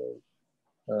और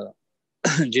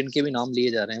जिनके भी नाम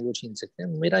लिए जा रहे हैं वो छीन सकते हैं.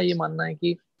 मेरा ये मानना है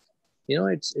कि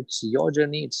it's your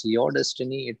journey, it's your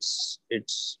destiny, it's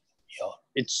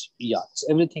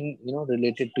everything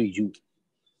related to you.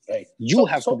 Right. You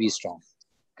have to be strong.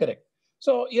 Correct.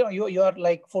 So you are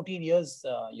like 14 years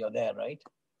you're there, right?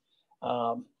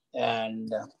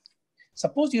 And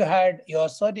suppose your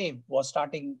surname was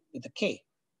starting with a K,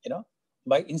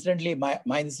 by incidentally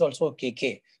mine is also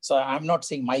KK, so I'm not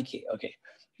saying my K. Okay.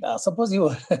 Suppose you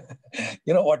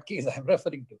you know what case I'm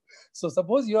referring to. So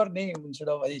suppose your name instead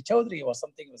of Ajay Chaudhary or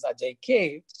something was Ajay K,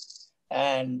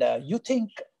 and you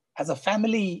think as a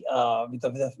family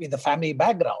with a family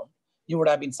background you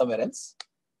would have been somewhere else.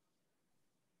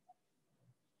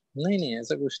 नहीं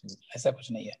ऐसा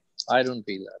कुछ नहीं है. I don't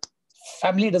feel that.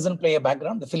 Family doesn't play a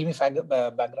background, the filmy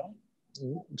background.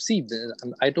 See,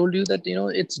 I told you that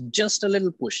it's just a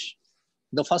little push,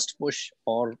 the first push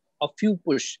or a few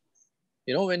push.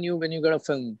 when you get a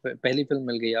film, पहली film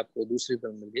मिल गई आपको, दूसरी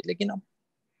film मिल गई, लेकिन अब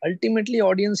ultimately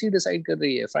audience ही decide कर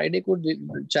रही है. फ्राइडे को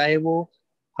चाहे वो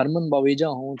हरमन बावेजा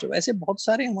हो, जो ऐसे बहुत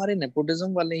सारे हमारे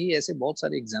नेपोटिज्म वाले ही ऐसे बहुत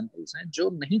सारे एग्जांपल्स हैं जो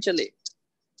नहीं चले.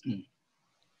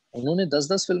 उन्होंने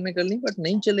 10-10 फिल्में कर ली बट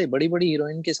नहीं चले. बड़ी बड़ी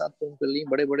हीरोइन के साथ फिल्म कर ली,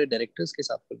 बड़े बड़े डायरेक्टर्स के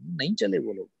साथ फिल्म, नहीं चले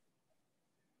वो लोग.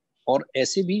 और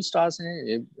ऐसे भी स्टार्स हैं,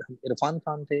 इरफान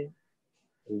खान थे,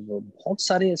 बहुत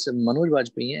सारे ऐसे, मनोज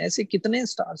वाजपेयी हैं, ऐसे कितने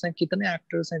स्टार्स हैं, कितने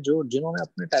एक्टर्स हैं जिन्होंने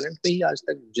अपने टैलेंट पे ही आज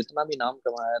तक जितना भी नाम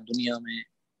कमाया दुनिया में,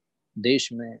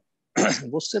 देश में,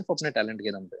 वो सिर्फ अपने टैलेंट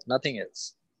के दम पे, नथिंग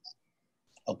एल्स.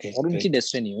 ओके. और उनकी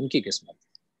डेस्टिनी, उनकी किस्मत.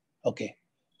 Okay.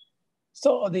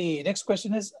 So the next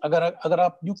question is, अगर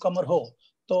आप न्यू कमर हो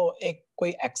तो एक कोई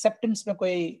एक्सेप्टेंस में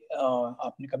कोई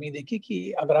आपने कमी देखी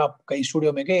कि अगर आप कहीं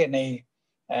स्टूडियो में गए नहीं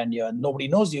and nobody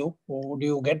knows you, would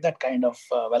you get that kind of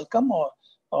welcome,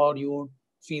 or you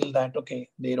feel that okay,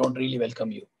 they don't really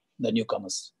welcome you, the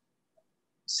newcomers?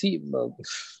 See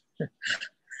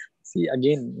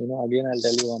again I'll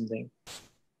tell you one thing.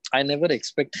 I never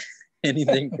expect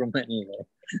anything from anywhere.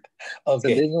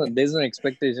 Okay. So there's no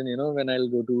expectation. When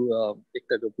I'll go to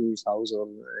Ekta Kapoor's house or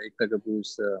Ekta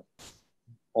Kapoor's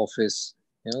office,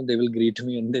 they will greet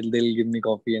me and they'll give me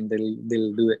coffee and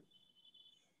they'll do it,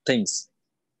 things.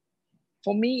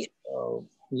 For me,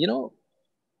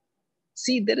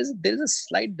 see, there is a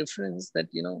slight difference that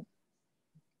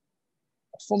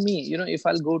for me, if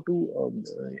I'll go to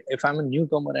if I'm a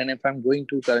newcomer and if I'm going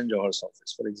to Karan Johar's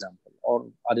office, for example, or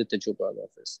Aditya Chopra's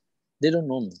office, they don't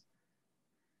know me.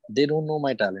 They don't know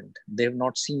my talent. They have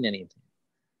not seen anything.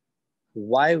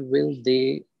 Why will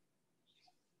they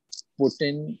put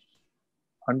in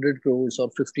 100 crores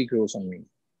or 50 crores on me?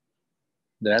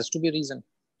 There has to be a reason.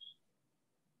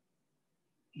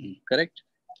 Correct?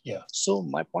 Yeah. So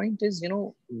my point is,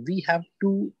 we have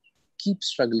to keep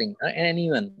struggling.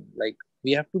 Anyone, like,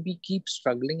 we have to keep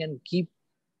struggling and keep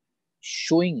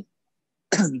showing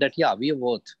that, yeah, we are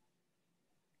worth.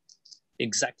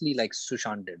 Exactly like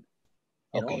Sushant did.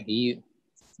 He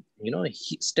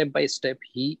step by step,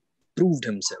 he proved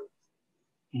himself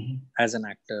as an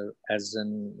actor, as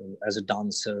a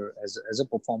dancer, as a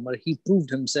performer. He proved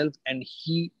himself and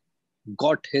he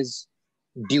got his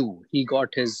due. He got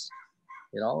his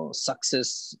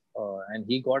success, and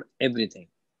he got everything.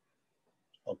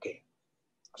 Okay.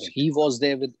 Great. He was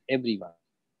there with everyone.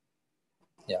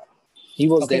 Yeah, he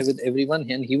was there with everyone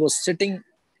and he was sitting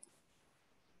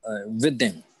with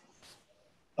them.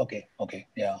 Okay.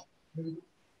 Yeah.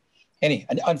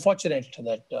 Unfortunate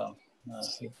that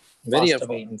very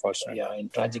unfortunate. Yeah, in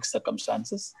tragic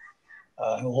circumstances.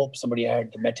 I hope somebody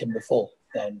had met him before,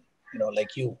 then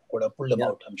like you could have pulled him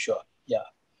out, I'm sure. Yeah.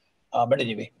 But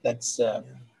anyway, that's a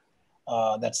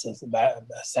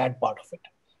sad part of it.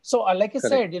 So like I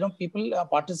said, people,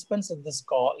 participants in this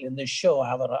call, in this show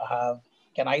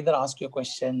can either ask you a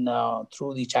question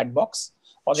through the chat box,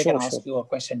 or they can ask you a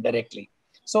question directly.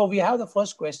 So we have the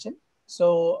first question.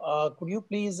 So could you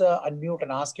please unmute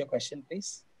and ask your question,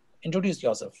 please? Introduce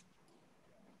yourself.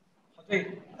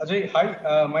 Ajay,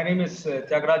 hi. My name is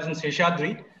Tyagarajan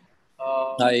Seshadri.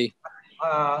 Hi.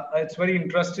 It's very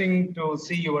interesting to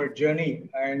see your journey,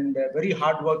 and very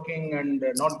hardworking and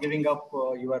not giving up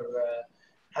your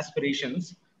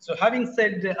aspirations. So having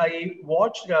said, I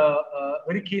watched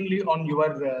very keenly on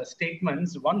your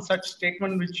statements. One such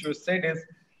statement which you said is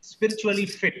spiritually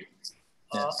fit.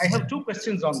 I have two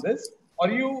questions on this.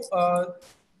 Are you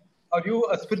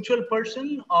a spiritual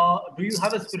person, or do you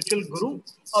have a spiritual guru,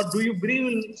 or do you believe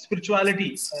in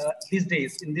spirituality these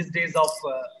days, in these days of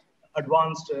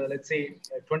advanced, let's say,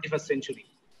 21st century?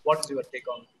 What is your take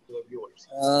on the viewers?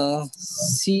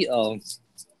 See,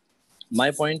 my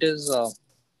point is,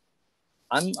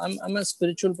 I'm a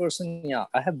spiritual person. Yeah,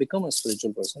 I have become a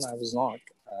spiritual person. I was not,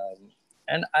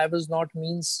 and I was not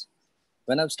means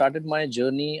when I've started my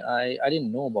journey, I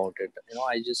didn't know about it.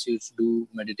 I just used to do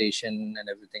meditation and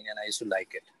everything, and I used to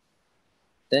like it.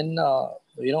 Then,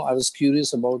 I was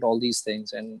curious about all these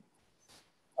things, and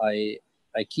I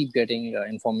I keep getting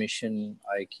information.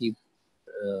 I keep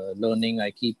learning.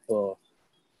 I keep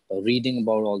reading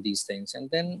about all these things, and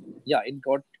then yeah, it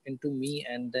got into me,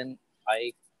 and then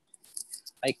I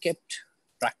I kept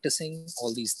practicing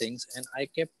all these things, and I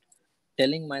kept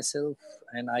telling myself,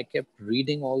 and I kept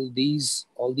reading all these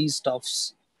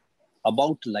stuffs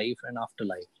about life and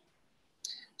afterlife.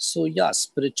 So yeah,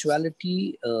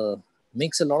 spirituality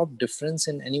makes a lot of difference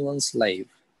in anyone's life,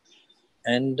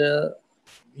 and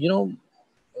you know,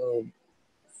 uh,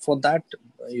 for that,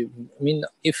 I mean,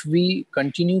 if we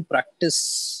continue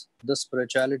practice the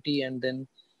spirituality, and then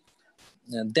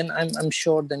I'm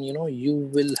sure then you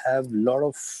will have a lot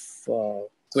of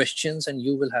questions, and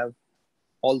you will have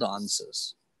all the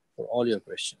answers for all your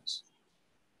questions,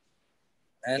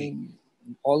 and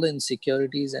all the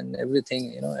insecurities and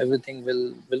everything, everything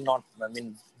will not, I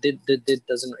mean, it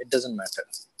doesn't matter.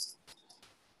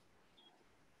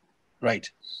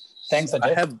 Right. Thanks, So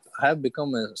Ajay. I have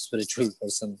become a spiritual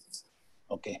person.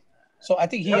 Okay. So I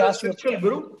think You he have a asked you. spiritual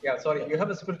guru? Yeah, sorry. You have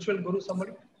a spiritual guru,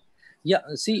 somebody? Yeah,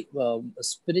 see, a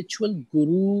spiritual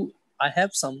guru, I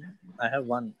have some. I have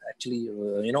one actually.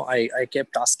 I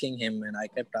kept asking him, and I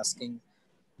kept asking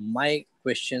my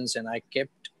questions, and I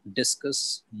kept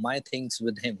discuss my things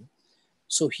with him.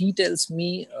 So he tells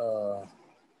me,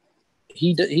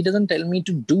 he doesn't tell me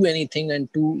to do anything, and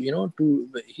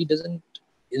he doesn't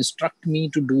instruct me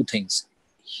to do things.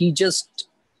 He just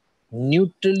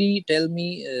neutrally tell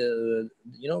me,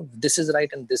 this is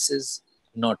right and this is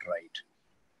not right.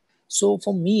 So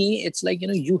for me, it's like,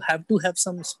 you have to have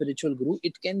some spiritual guru.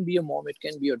 It can be a mom, it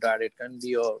can be your dad, it can be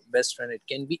your best friend, it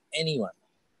can be anyone.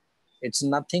 It's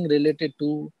nothing related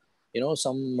to,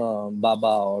 some baba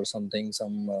or something,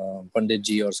 some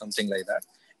panditji or something like that.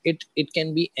 It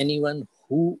can be anyone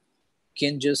who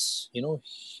can just,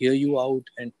 hear you out,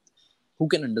 and who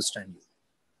can understand you.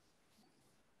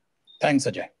 Thanks,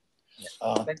 Ajay.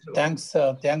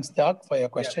 Thanks, Doug, for your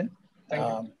question. Yeah.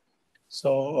 Thank you.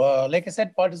 So, like I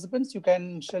said, participants, you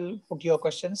can still put your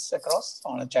questions across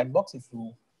on a chat box if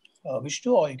you wish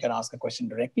to, or you can ask a question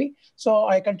directly. So,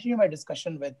 I continue my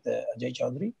discussion with Ajay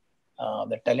Chaudhary,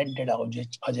 the talented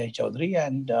Ajay Chaudhary.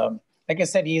 And like I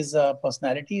said, his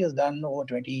personality has done over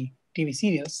 20 TV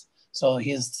serials. So,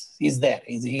 he's there.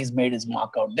 He's made his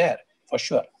mark out there for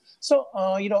sure. So,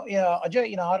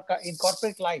 Ajay, in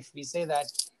corporate life, we say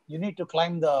that you need to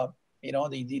climb the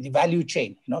value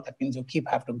chain. That means you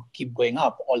have to keep going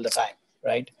up all the time,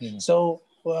 right? Mm-hmm. So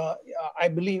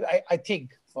I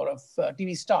think for a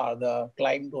TV star, the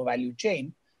climb to a value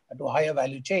chain, to a higher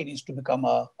value chain, is to become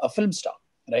a film star,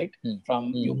 right?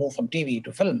 You move from TV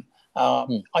to film.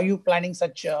 Are you planning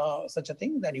such a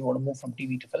thing, that you want to move from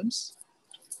TV to films?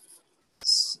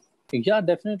 Yeah,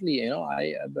 definitely.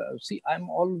 I see. I'm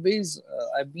always.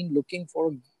 I've been looking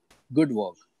for good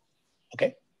work.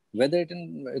 Okay. Whether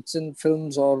it's in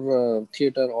films or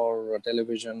theater or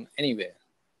television, anywhere.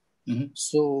 Mm-hmm.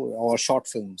 So, or short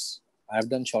films. I've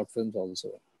done short films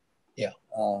also. Yeah.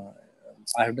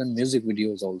 I have done music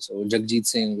videos also. Jagjit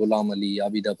Singh, Ghulam Ali,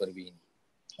 Abida Parveen.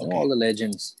 Okay. All the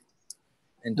legends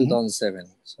in 2007.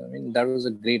 So, I mean, that was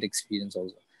a great experience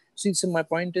also. See, so my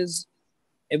point is,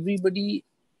 everybody,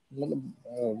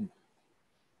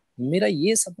 मेरा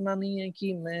ये सपना नहीं है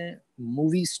कि मैं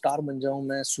movie star बन जाऊं,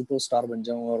 मैं सुपर स्टार बन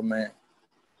जाऊं, और मैं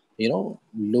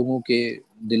लोगों के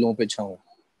दिलों पे छाऊं.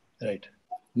 राइट.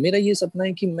 मेरा ये सपना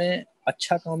है कि मैं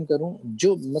अच्छा काम करूं,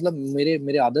 जो मतलब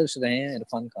मेरे आदर्श रहे हैं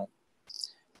इरफान खान,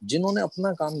 जिन्होंने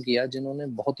अपना काम किया, जिन्होंने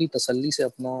बहुत ही तसल्ली से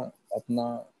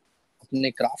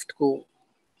अपने क्राफ्ट को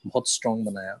बहुत स्ट्रांग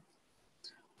बनाया,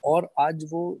 और आज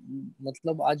वो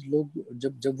मतलब आज लोग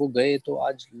जब वो गए, तो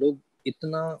आज लोग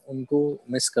इतना उनको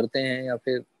मिस करते हैं, या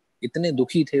फिर इतने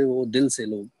दुखी थे वो दिल से,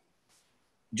 लोग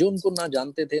जो उनको ना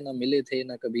जानते थे, ना मिले थे,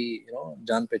 ना कभी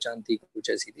जान पहचान थी कुछ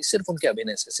ऐसी थी, सिर्फ उनके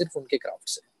अभिनय से, सिर्फ उनके क्राफ्ट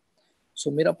से.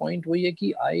 So मेरा point वही है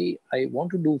कि I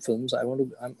want to do films.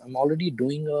 I'm already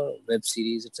doing a web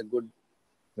series. It's a good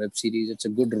web series. It's a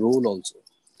good role also.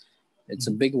 It's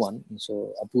a big one.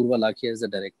 So Apurva Lakhia is the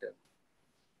director.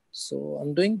 So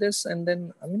I'm doing this, and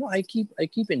then I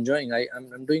keep enjoying.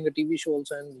 I'm doing a TV show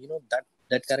also, and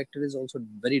that character is also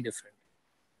very different.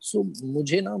 So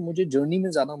मुझे journey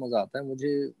में ज्यादा मजा आता है.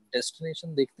 मुझे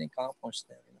destination देखते हैं कहाँ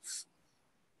पहुँचते हैं.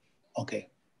 Okay.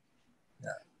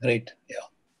 Yeah. Great. Yeah.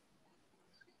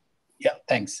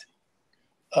 Thanks.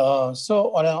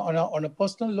 So on a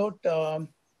personal note,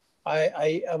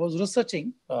 I was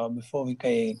researching before we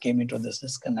came into this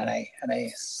discussion, and I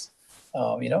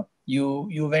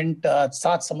you went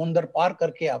सात समुंदर पार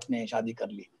करके आपने शादी कर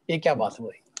ली. ये क्या बात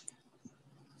हुई?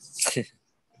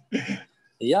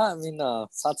 Yeah, I mean,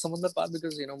 सात समुंदर पार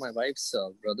because my wife's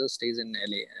brother stays in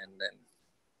LA, and then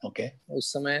okay.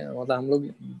 उस समय मतलब हम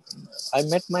लोग I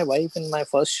met my wife in my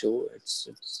first show. It's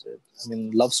I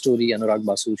mean, love story Anurag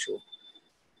Basu show.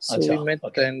 So we met,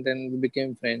 okay. and then we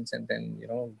became friends, and then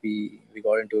we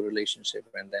got into a relationship,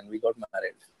 and then we got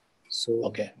married. So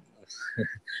okay.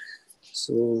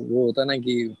 So वो होता ना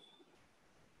कि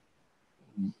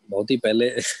बहुत ही पहले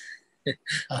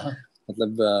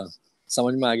मतलब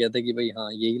समझ में आ गया था कि भाई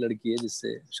हाँ यही लड़की है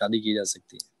जिससे शादी की जा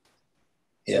सकती है.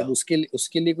 Yeah. अब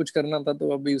उसके लिए कुछ करना था, तो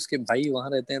अभी उसके भाई वहाँ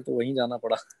रहते हैं तो वहीं जाना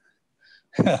पड़ा.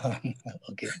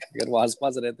 Okay. अगर वो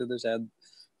आसपास रहते तो शायद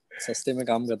सस्ते में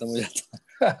काम खत्म हो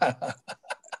जाता.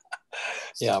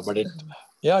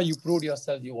 Yeah, you proved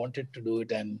yourself. You wanted to do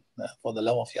it, and for the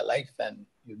love of your life, and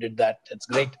you did that. It's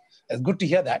great. It's good to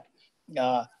hear that.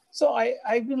 So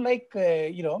I've been like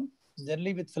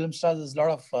generally with film stars, there's a lot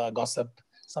of gossip,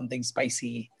 something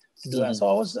spicy to do. Mm-hmm. So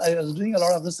I was doing a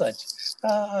lot of research.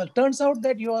 Turns out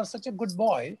that you are such a good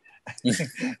boy.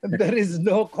 There is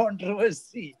no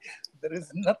controversy. There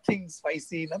is nothing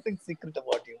spicy, nothing secret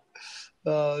about you.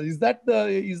 Is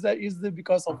the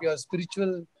because of your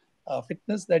spiritual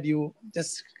fitness that you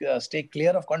just stay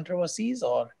clear of controversies,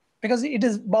 or because it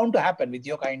is bound to happen with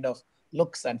your kind of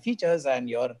looks and features and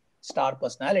your star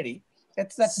personality?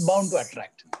 That's bound to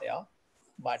attract. Yeah,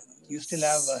 but you still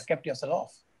have kept yourself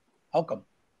off. How come?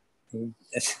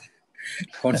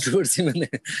 Controversy मैंने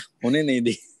होने नहीं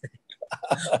दी.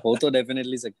 हो तो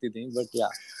definitely सकती थी, but yeah.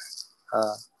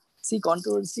 See,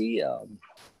 controversy.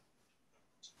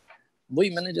 वही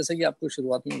मैंने जैसे कि आपको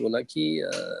शुरुआत में बोला कि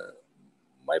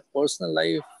my personal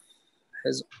life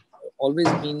has always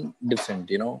been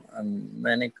different,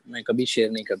 मैं कभी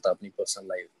शेयर नहीं करता अपनी पर्सनल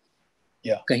लाइफ.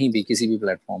 कहीं भी किसी भी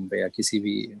प्लेटफॉर्म पे या किसी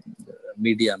भी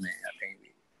मीडिया में या कहीं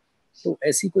भी. तो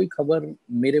ऐसी कोई खबर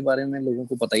मेरे बारे में लोगों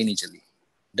को पता ही नहीं चली.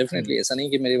 डेफिनेटली ऐसा नहीं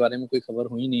कि मेरे बारे में कोई खबर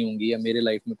हुई नहीं होंगी या मेरे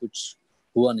लाइफ में कुछ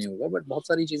हुआ नहीं होगा, बट बहुत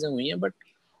सारी चीजें हुई हैं, बट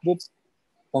वो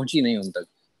पहुंची नहीं उन तक.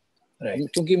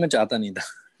 क्योंकि मैं चाहता नहीं था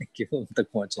कि वो उन तक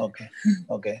पहुंचे.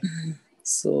 Okay.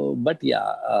 So, but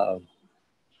yeah,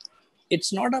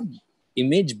 it's not a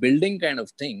image building kind of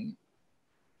thing.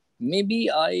 Maybe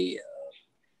I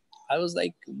was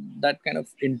like that kind of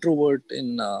introvert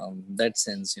in that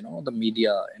sense, the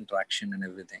media interaction and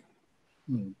everything.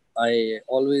 I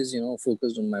always,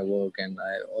 focused on my work, and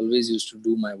I always used to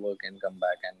do my work and come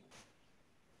back and,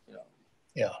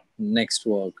 next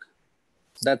work.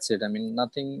 That's it. I mean,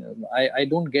 nothing. I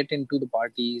don't get into the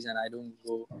parties, and I don't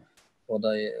go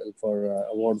for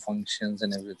award functions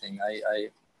and everything.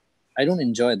 I don't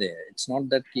enjoy there. It's not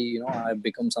that I've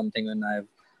become something when I'm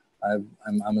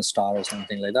a star or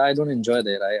something like that. I don't enjoy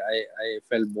there. I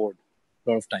felt bored a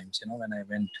lot of times, when I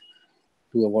went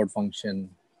to award function.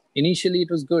 Initially, it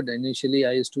was good. Initially,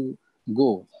 I used to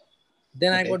go.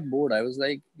 Then I got bored. I was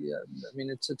like, I mean,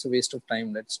 it's a waste of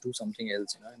time. Let's do something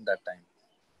else, in that time.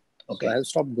 So I have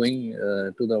stopped going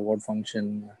to the award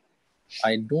function.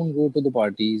 I don't go to the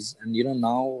parties. And,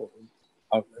 now,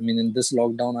 I mean, in this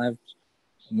lockdown,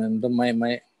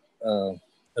 my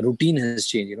routine has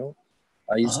changed,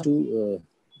 I used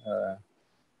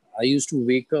to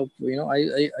wake up,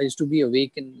 I used to be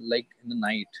awake in the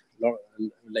night,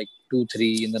 like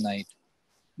 2-3 in the night.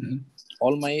 Mm-hmm.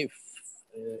 All my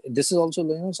this is also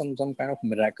some kind of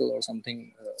miracle or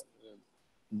something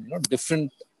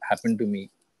different happened to me.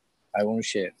 I want to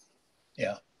share.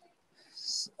 Yeah.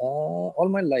 All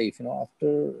my life,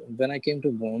 after when I came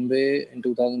to Bombay in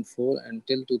 2004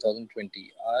 until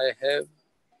 2020,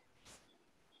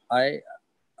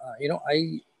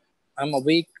 I'm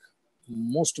awake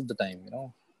most of the time.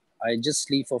 I just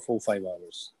sleep for 4-5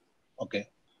 hours. Okay.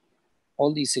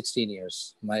 All these 16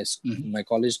 years, my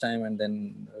college time, and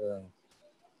then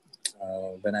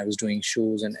when I was doing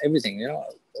shows and everything,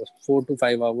 4 to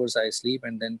 5 hours I sleep,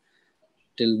 and then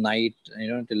till night,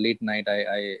 till late night,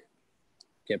 I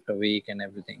kept awake and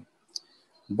everything.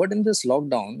 But in this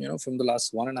lockdown, from the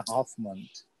last 1.5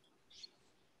 months,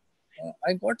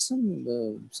 I got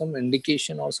some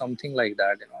indication or something like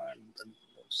that,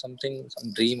 something,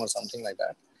 some dream or something like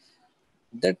that,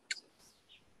 that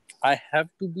I have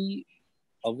to be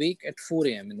awake at 4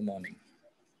 a.m. in the morning.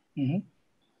 Mm-hmm.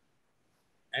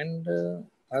 And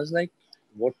I was like,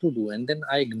 what to do? And then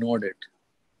I ignored it,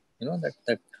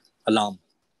 that alarm.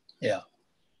 Yeah.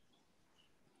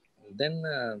 Then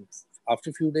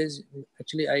after a few days,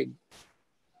 actually,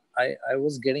 I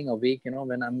was getting awake,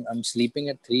 when I'm sleeping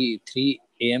at 3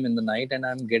 a.m. in the night, and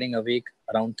I'm getting awake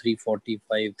around 3:45,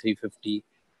 3:50.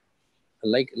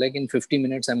 Like in 50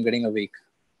 minutes, I'm getting awake,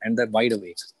 and they're wide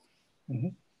awake. Mm-hmm.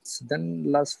 So then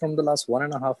from the last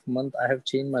 1.5 months, I have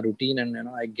changed my routine, and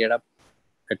I get up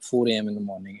at 4 a.m. in the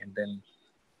morning, and then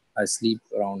I sleep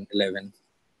around 11.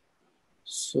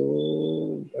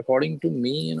 So according to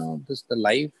me, the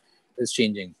life is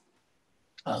changing.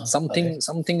 Okay.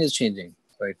 Something is changing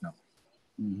right now.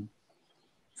 Mm-hmm.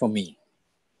 For me.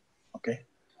 Okay.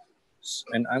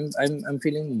 And I'm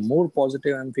feeling more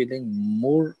positive. I'm feeling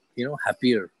more,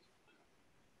 happier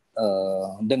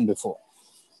than before.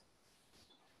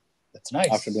 That's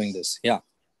nice. After doing this, yeah.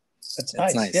 That's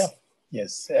It's nice. Yeah.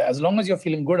 Yes. As long as you're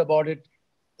feeling good about it,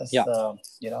 that's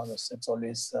it's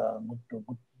always good to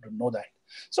know that.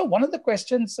 So one of the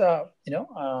questions, one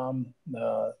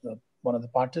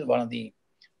of the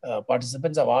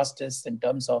participants have asked is in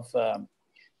terms of uh,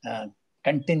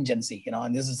 contingency,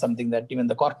 and this is something that even in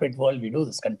the corporate world we do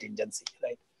this contingency,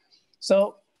 right?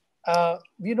 So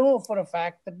we know for a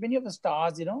fact that many of the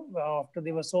stars, after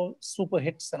they were so super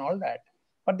hits and all that,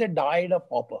 but they died a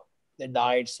pauper. They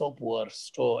died so poor,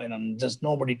 so just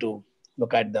nobody to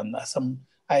look at them.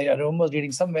 I remember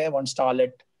reading somewhere one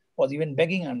starlet was even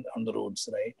begging on the roads,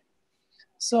 right?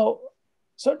 So,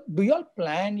 do you all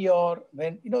plan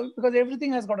because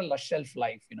everything has got a shelf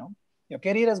life, your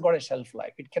career has got a shelf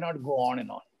life. It cannot go on and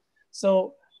on.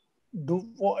 So, do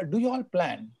you all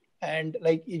plan? And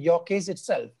like your case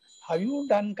itself, have you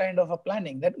done kind of a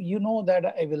planning that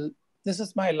that this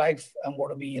is my life, I'm going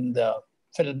to be in the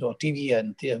film or TV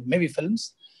and maybe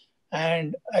films,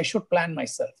 and I should plan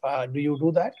myself. Do you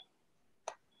do that?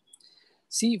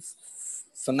 See,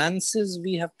 finances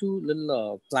we have to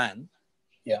little plan.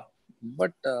 Yeah.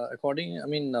 But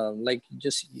like you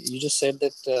just said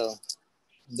that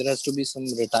there has to be some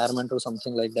retirement or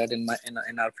something like that in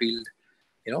our field.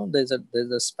 There's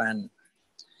a span.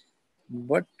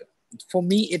 But for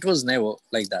me, it was never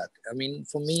like that. I mean,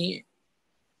 for me,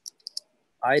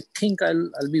 I think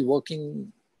I'll be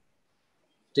working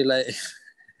till I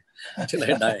till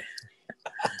I die.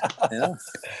 Yeah.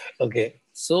 Okay.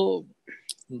 So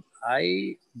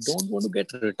I don't want to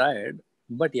get retired,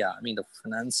 but yeah, I mean the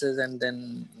finances and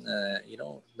then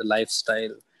the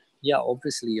lifestyle. Yeah,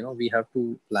 obviously, we have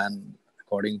to plan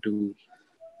according to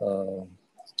uh,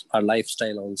 our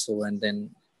lifestyle also, and then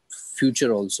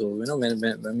future also. When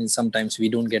I mean sometimes we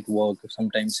don't get work,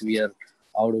 sometimes we are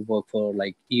out of work for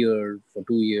like year, for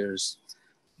 2 years.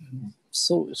 Mm-hmm.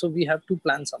 So we have to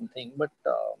plan something. But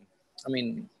I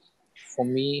mean, for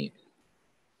me,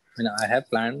 I have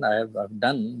planned, I've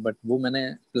done, but वो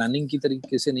मैंने planning की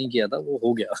तरीके से नहीं किया था, वो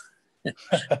हो गया.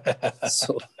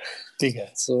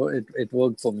 so it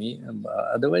worked for me.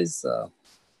 Otherwise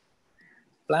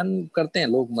plan करते हैं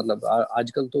लोग, मतलब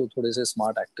आजकल तो थोड़े से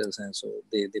smart actors हैं, so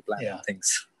they plan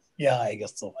things. Yeah, I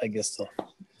guess so.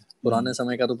 पुराने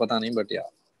समय का तो पता नहीं, but yeah,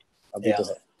 अभी तो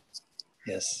है.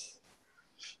 Yes.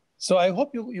 So I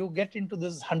hope you get into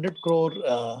this 100 crore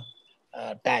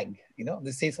tag.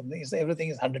 They say something. So everything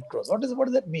is 100 crores. What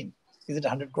does that mean? Is it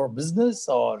 100 crore business,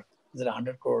 or is it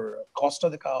 100 crore cost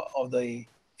of the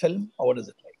film, or what is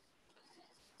it like?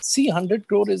 See, 100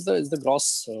 crore is the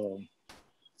gross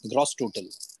total.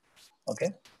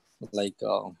 Okay. Like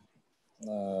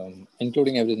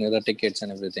including everything, the tickets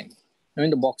and everything. I mean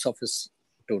the box office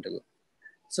total.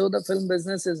 So the film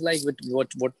business is like what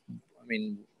I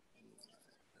mean.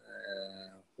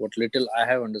 What little I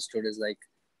have understood is like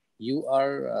you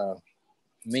are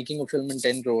making a film in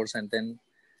 10 crores, and then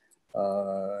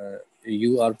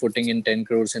you are putting in 10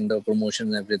 crores in the promotion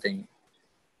and everything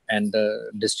and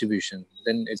the distribution.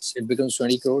 Then it becomes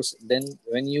 20 crores. Then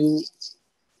when you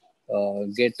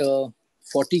get a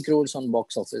 40 crores on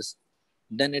box office,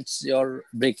 then it's your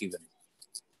break even.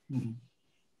 Mm-hmm.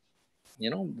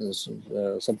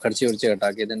 सब खर्चे वर्चे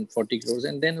हटा के then 40 crores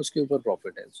and then उसके ऊपर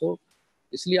profit है. So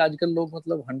इसलिए आजकल लोग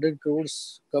मतलब 100 crores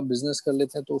का बिजनेस कर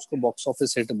लेते हैं तो उसको बॉक्स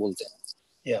ऑफिस हिट बोलते हैं.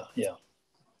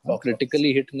 या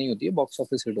क्रिटिकली हिट नहीं होती है, बॉक्स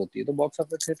ऑफिस हिट होती है. तो बॉक्स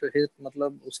ऑफिस हिट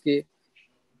मतलब उसके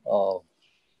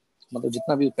मतलब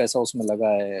जितना भी पैसा उसमें लगा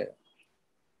है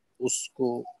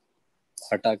उसको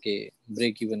हटा के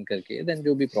ब्रेक इवन करके देन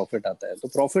जो भी प्रॉफिट आता है, तो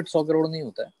प्रॉफिट 100 करोड़ नहीं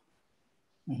होता है,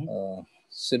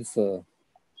 सिर्फ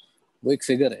वो एक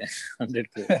फिगर है 100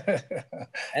 crore.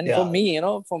 And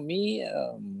for me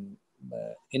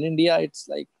in India it's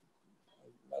like,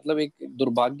 मतलब एक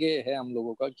दुर्भाग्य है हम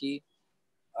लोगों का कि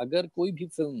अगर कोई भी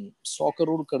फिल्म 100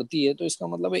 करोड़ करती है तो इसका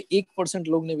मतलब है 1%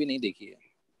 लोग ने भी नहीं देखी है.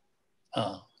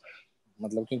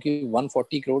 मतलब क्योंकि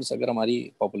 140 करोड़ अगर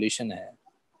हमारी पॉपुलेशन है,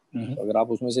 तो अगर आप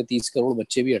उसमें से 30 करोड़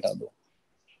बच्चे भी हटा दो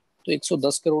तो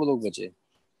 110 करोड़ लोग बचे.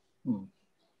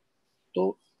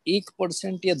 तो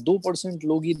 1% या 2%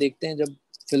 लोग ही देखते हैं जब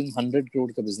फिल्म 100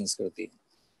 करोड़ का बिजनेस करती है.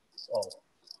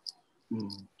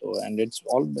 तो and it's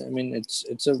all, I mean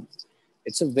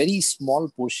it's a very small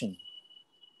portion.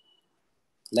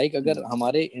 Like अगर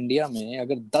हमारे इंडिया में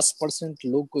अगर 10%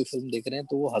 लोग कोई फिल्म देख रहे हैं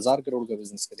तो वो 1000 करोड़ का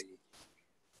बिजनेस करेगी.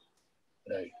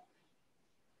 राइट.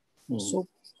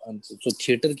 सो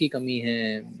थिएटर की कमी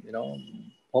है,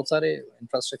 बहुत सारे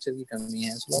इंफ्रास्ट्रक्चर की कमी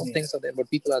है. So lot of things are there, but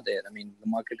people are there. I mean, the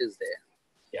market is there.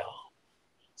 Yeah.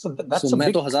 So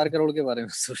मैं तो 1000 करोड़ के बारे में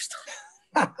सोचता हूँ.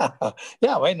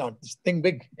 Yeah, why not? Just think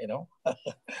big,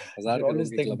 1000 always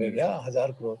think big. Yeah,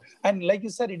 1000 crore. And like you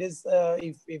said, it is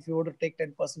if you were to take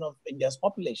 10% of India's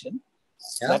population,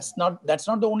 that's not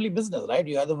the only business, right?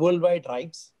 You have the worldwide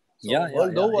rights. So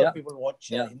world over, people watch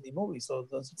Hindi movies. So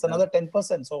it's another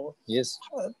 10%. So yes,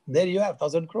 there you have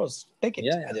 1,000 crores. Take it,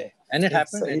 Ajay. And it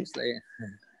happened.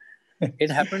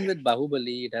 It happened with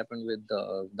Bahubali. It happened with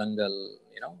Dangal.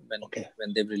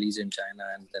 When they've released in China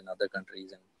and then other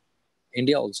countries, and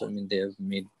India also. I mean, they have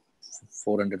made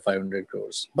 400, 500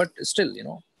 crores. But still,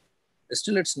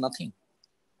 it's nothing.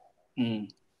 I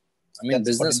mean,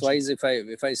 business-wise, if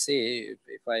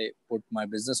I put my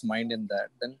business mind in that,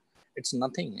 then it's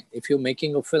nothing. If you're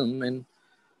making a film in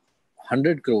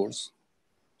 100 crores,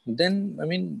 then, I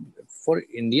mean, for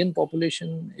Indian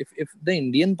population, if the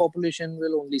Indian population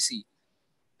will only see,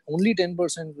 only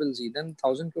 10% will see, then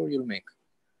 1,000 crore you'll make.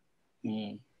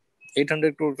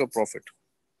 800 crore का profit.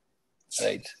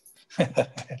 Right.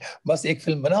 बस एक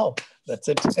film बनाओ. That's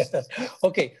it.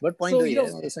 Okay. But point तो ये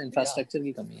है, जैसे infrastructure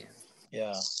की कमी है.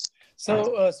 Yeah. So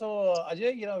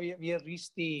Ajay, we have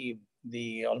reached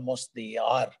the almost the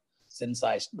hour since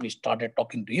we started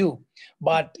talking to you,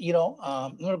 but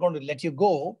I'm not going to let you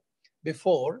go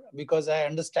before, because I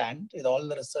understand with all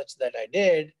the research that I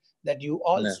did that you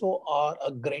also are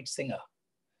a great singer.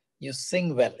 You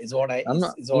sing well, is what I. I'm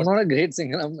not a great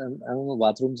singer. I'm a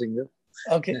bathroom singer.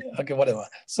 Okay, whatever.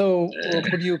 So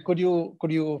could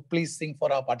you please sing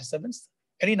for our participants?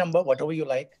 Any number, whatever you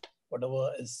like,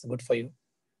 whatever is good for you.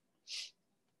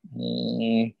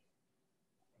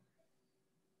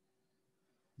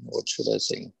 What should I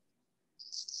sing?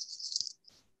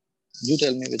 You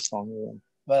tell me which song you want.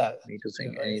 Well, me to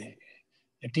sing.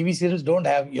 TV serials don't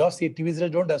have TV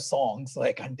serials don't have songs, so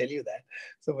I can't tell you that.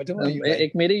 So whatever you like.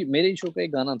 एक मेरे show का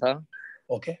एक गाना था.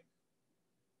 Okay.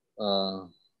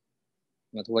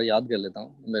 मैं थोड़ा याद कर लेता हूँ.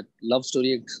 लव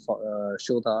स्टोरी एक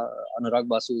शो था. अनुराग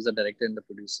Basu is the director and the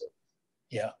producer.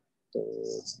 तो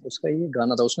उसका ये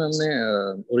गाना था. उसमें हमने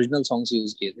ओरिजिनल सॉन्ग्स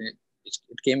यूज किए थे.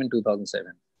 इट केम इन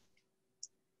 2007.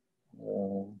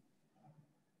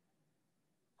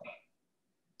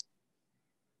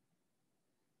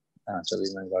 हाँ,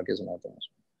 चलिए मैं गा के सुनाता हूँ.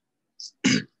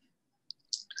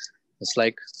 It's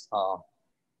like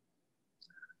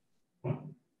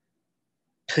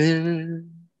फिर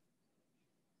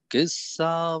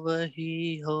किस्सा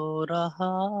वही हो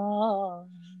रहा,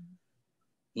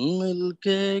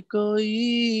 मिलके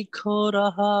कोई खो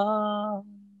रहा.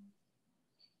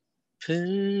 फिर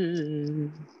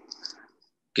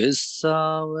किस्सा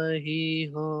वही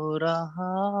हो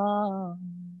रहा,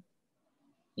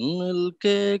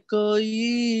 मिलके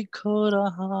कोई खो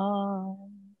रहा.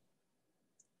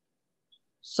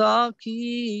 साकी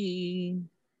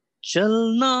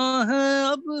चलना है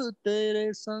अब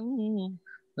तेरे संग,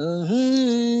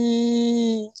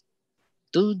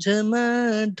 तुझे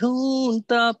मैं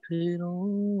ढूंढता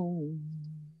फिरूं,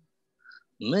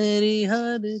 मेरी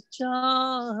हर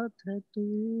चाहत है तू.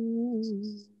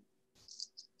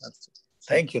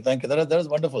 Thank you. That was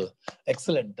wonderful.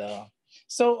 Excellent.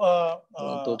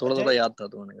 तो थोड़ा याद था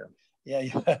तो मैंने कहा. Yeah.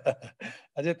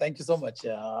 Ajay, thank you so much.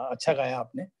 अच्छा गाया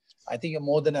आपने. I think you're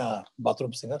more than a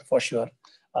bathroom singer for sure.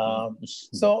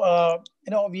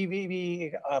 We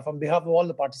from behalf of all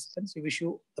the participants, we wish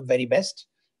you the very best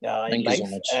in life, so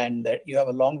much. And that you have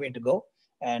a long way to go.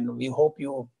 And we hope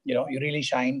you really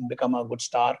shine, become a good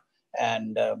star,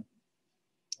 and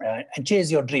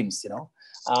chase your dreams.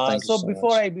 So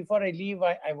before I leave,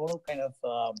 I want to kind of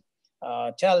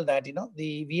tell that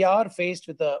we are faced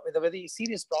with a very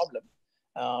serious problem,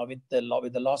 with the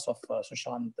loss of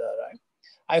Sushant. Right?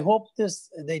 I hope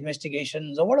the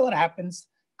investigations or whatever happens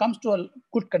comes to a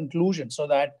good conclusion, so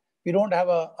that we don't have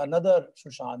another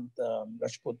Sushant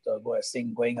Rajput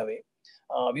Singh going away.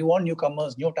 We want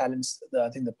newcomers, new talents. I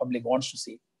think the public wants to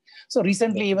see. So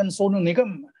recently, even Sonu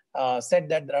Nigam said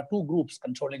that there are two groups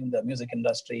controlling the music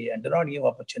industry and do not give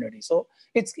opportunity. So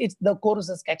it's the chorus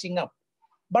is catching up.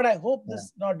 But I hope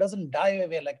this doesn't die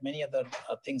away like many other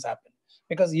things happen.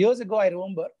 Because years ago, I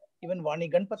remember even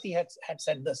Vani Ganpati had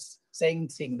said this saying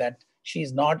that she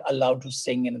is not allowed to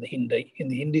sing in the Hindi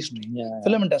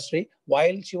film industry,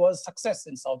 while she was success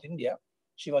in South India.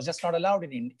 She was just not allowed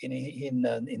in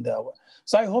the.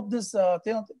 So I hope this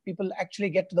people actually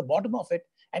get to the bottom of it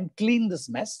and clean this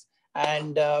mess.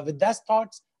 And with that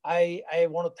thoughts, I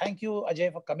want to thank you,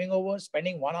 Ajay, for coming over,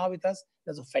 spending 1 hour with us.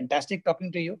 It was fantastic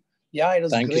talking to you. Yeah, it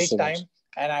was a great time.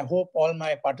 And I hope all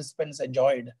my participants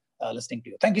enjoyed listening to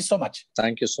you. Thank you so much.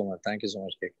 Thank you so much. Thank you so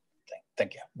much, Kek.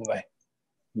 Thank you. Bye-bye.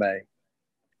 Bye.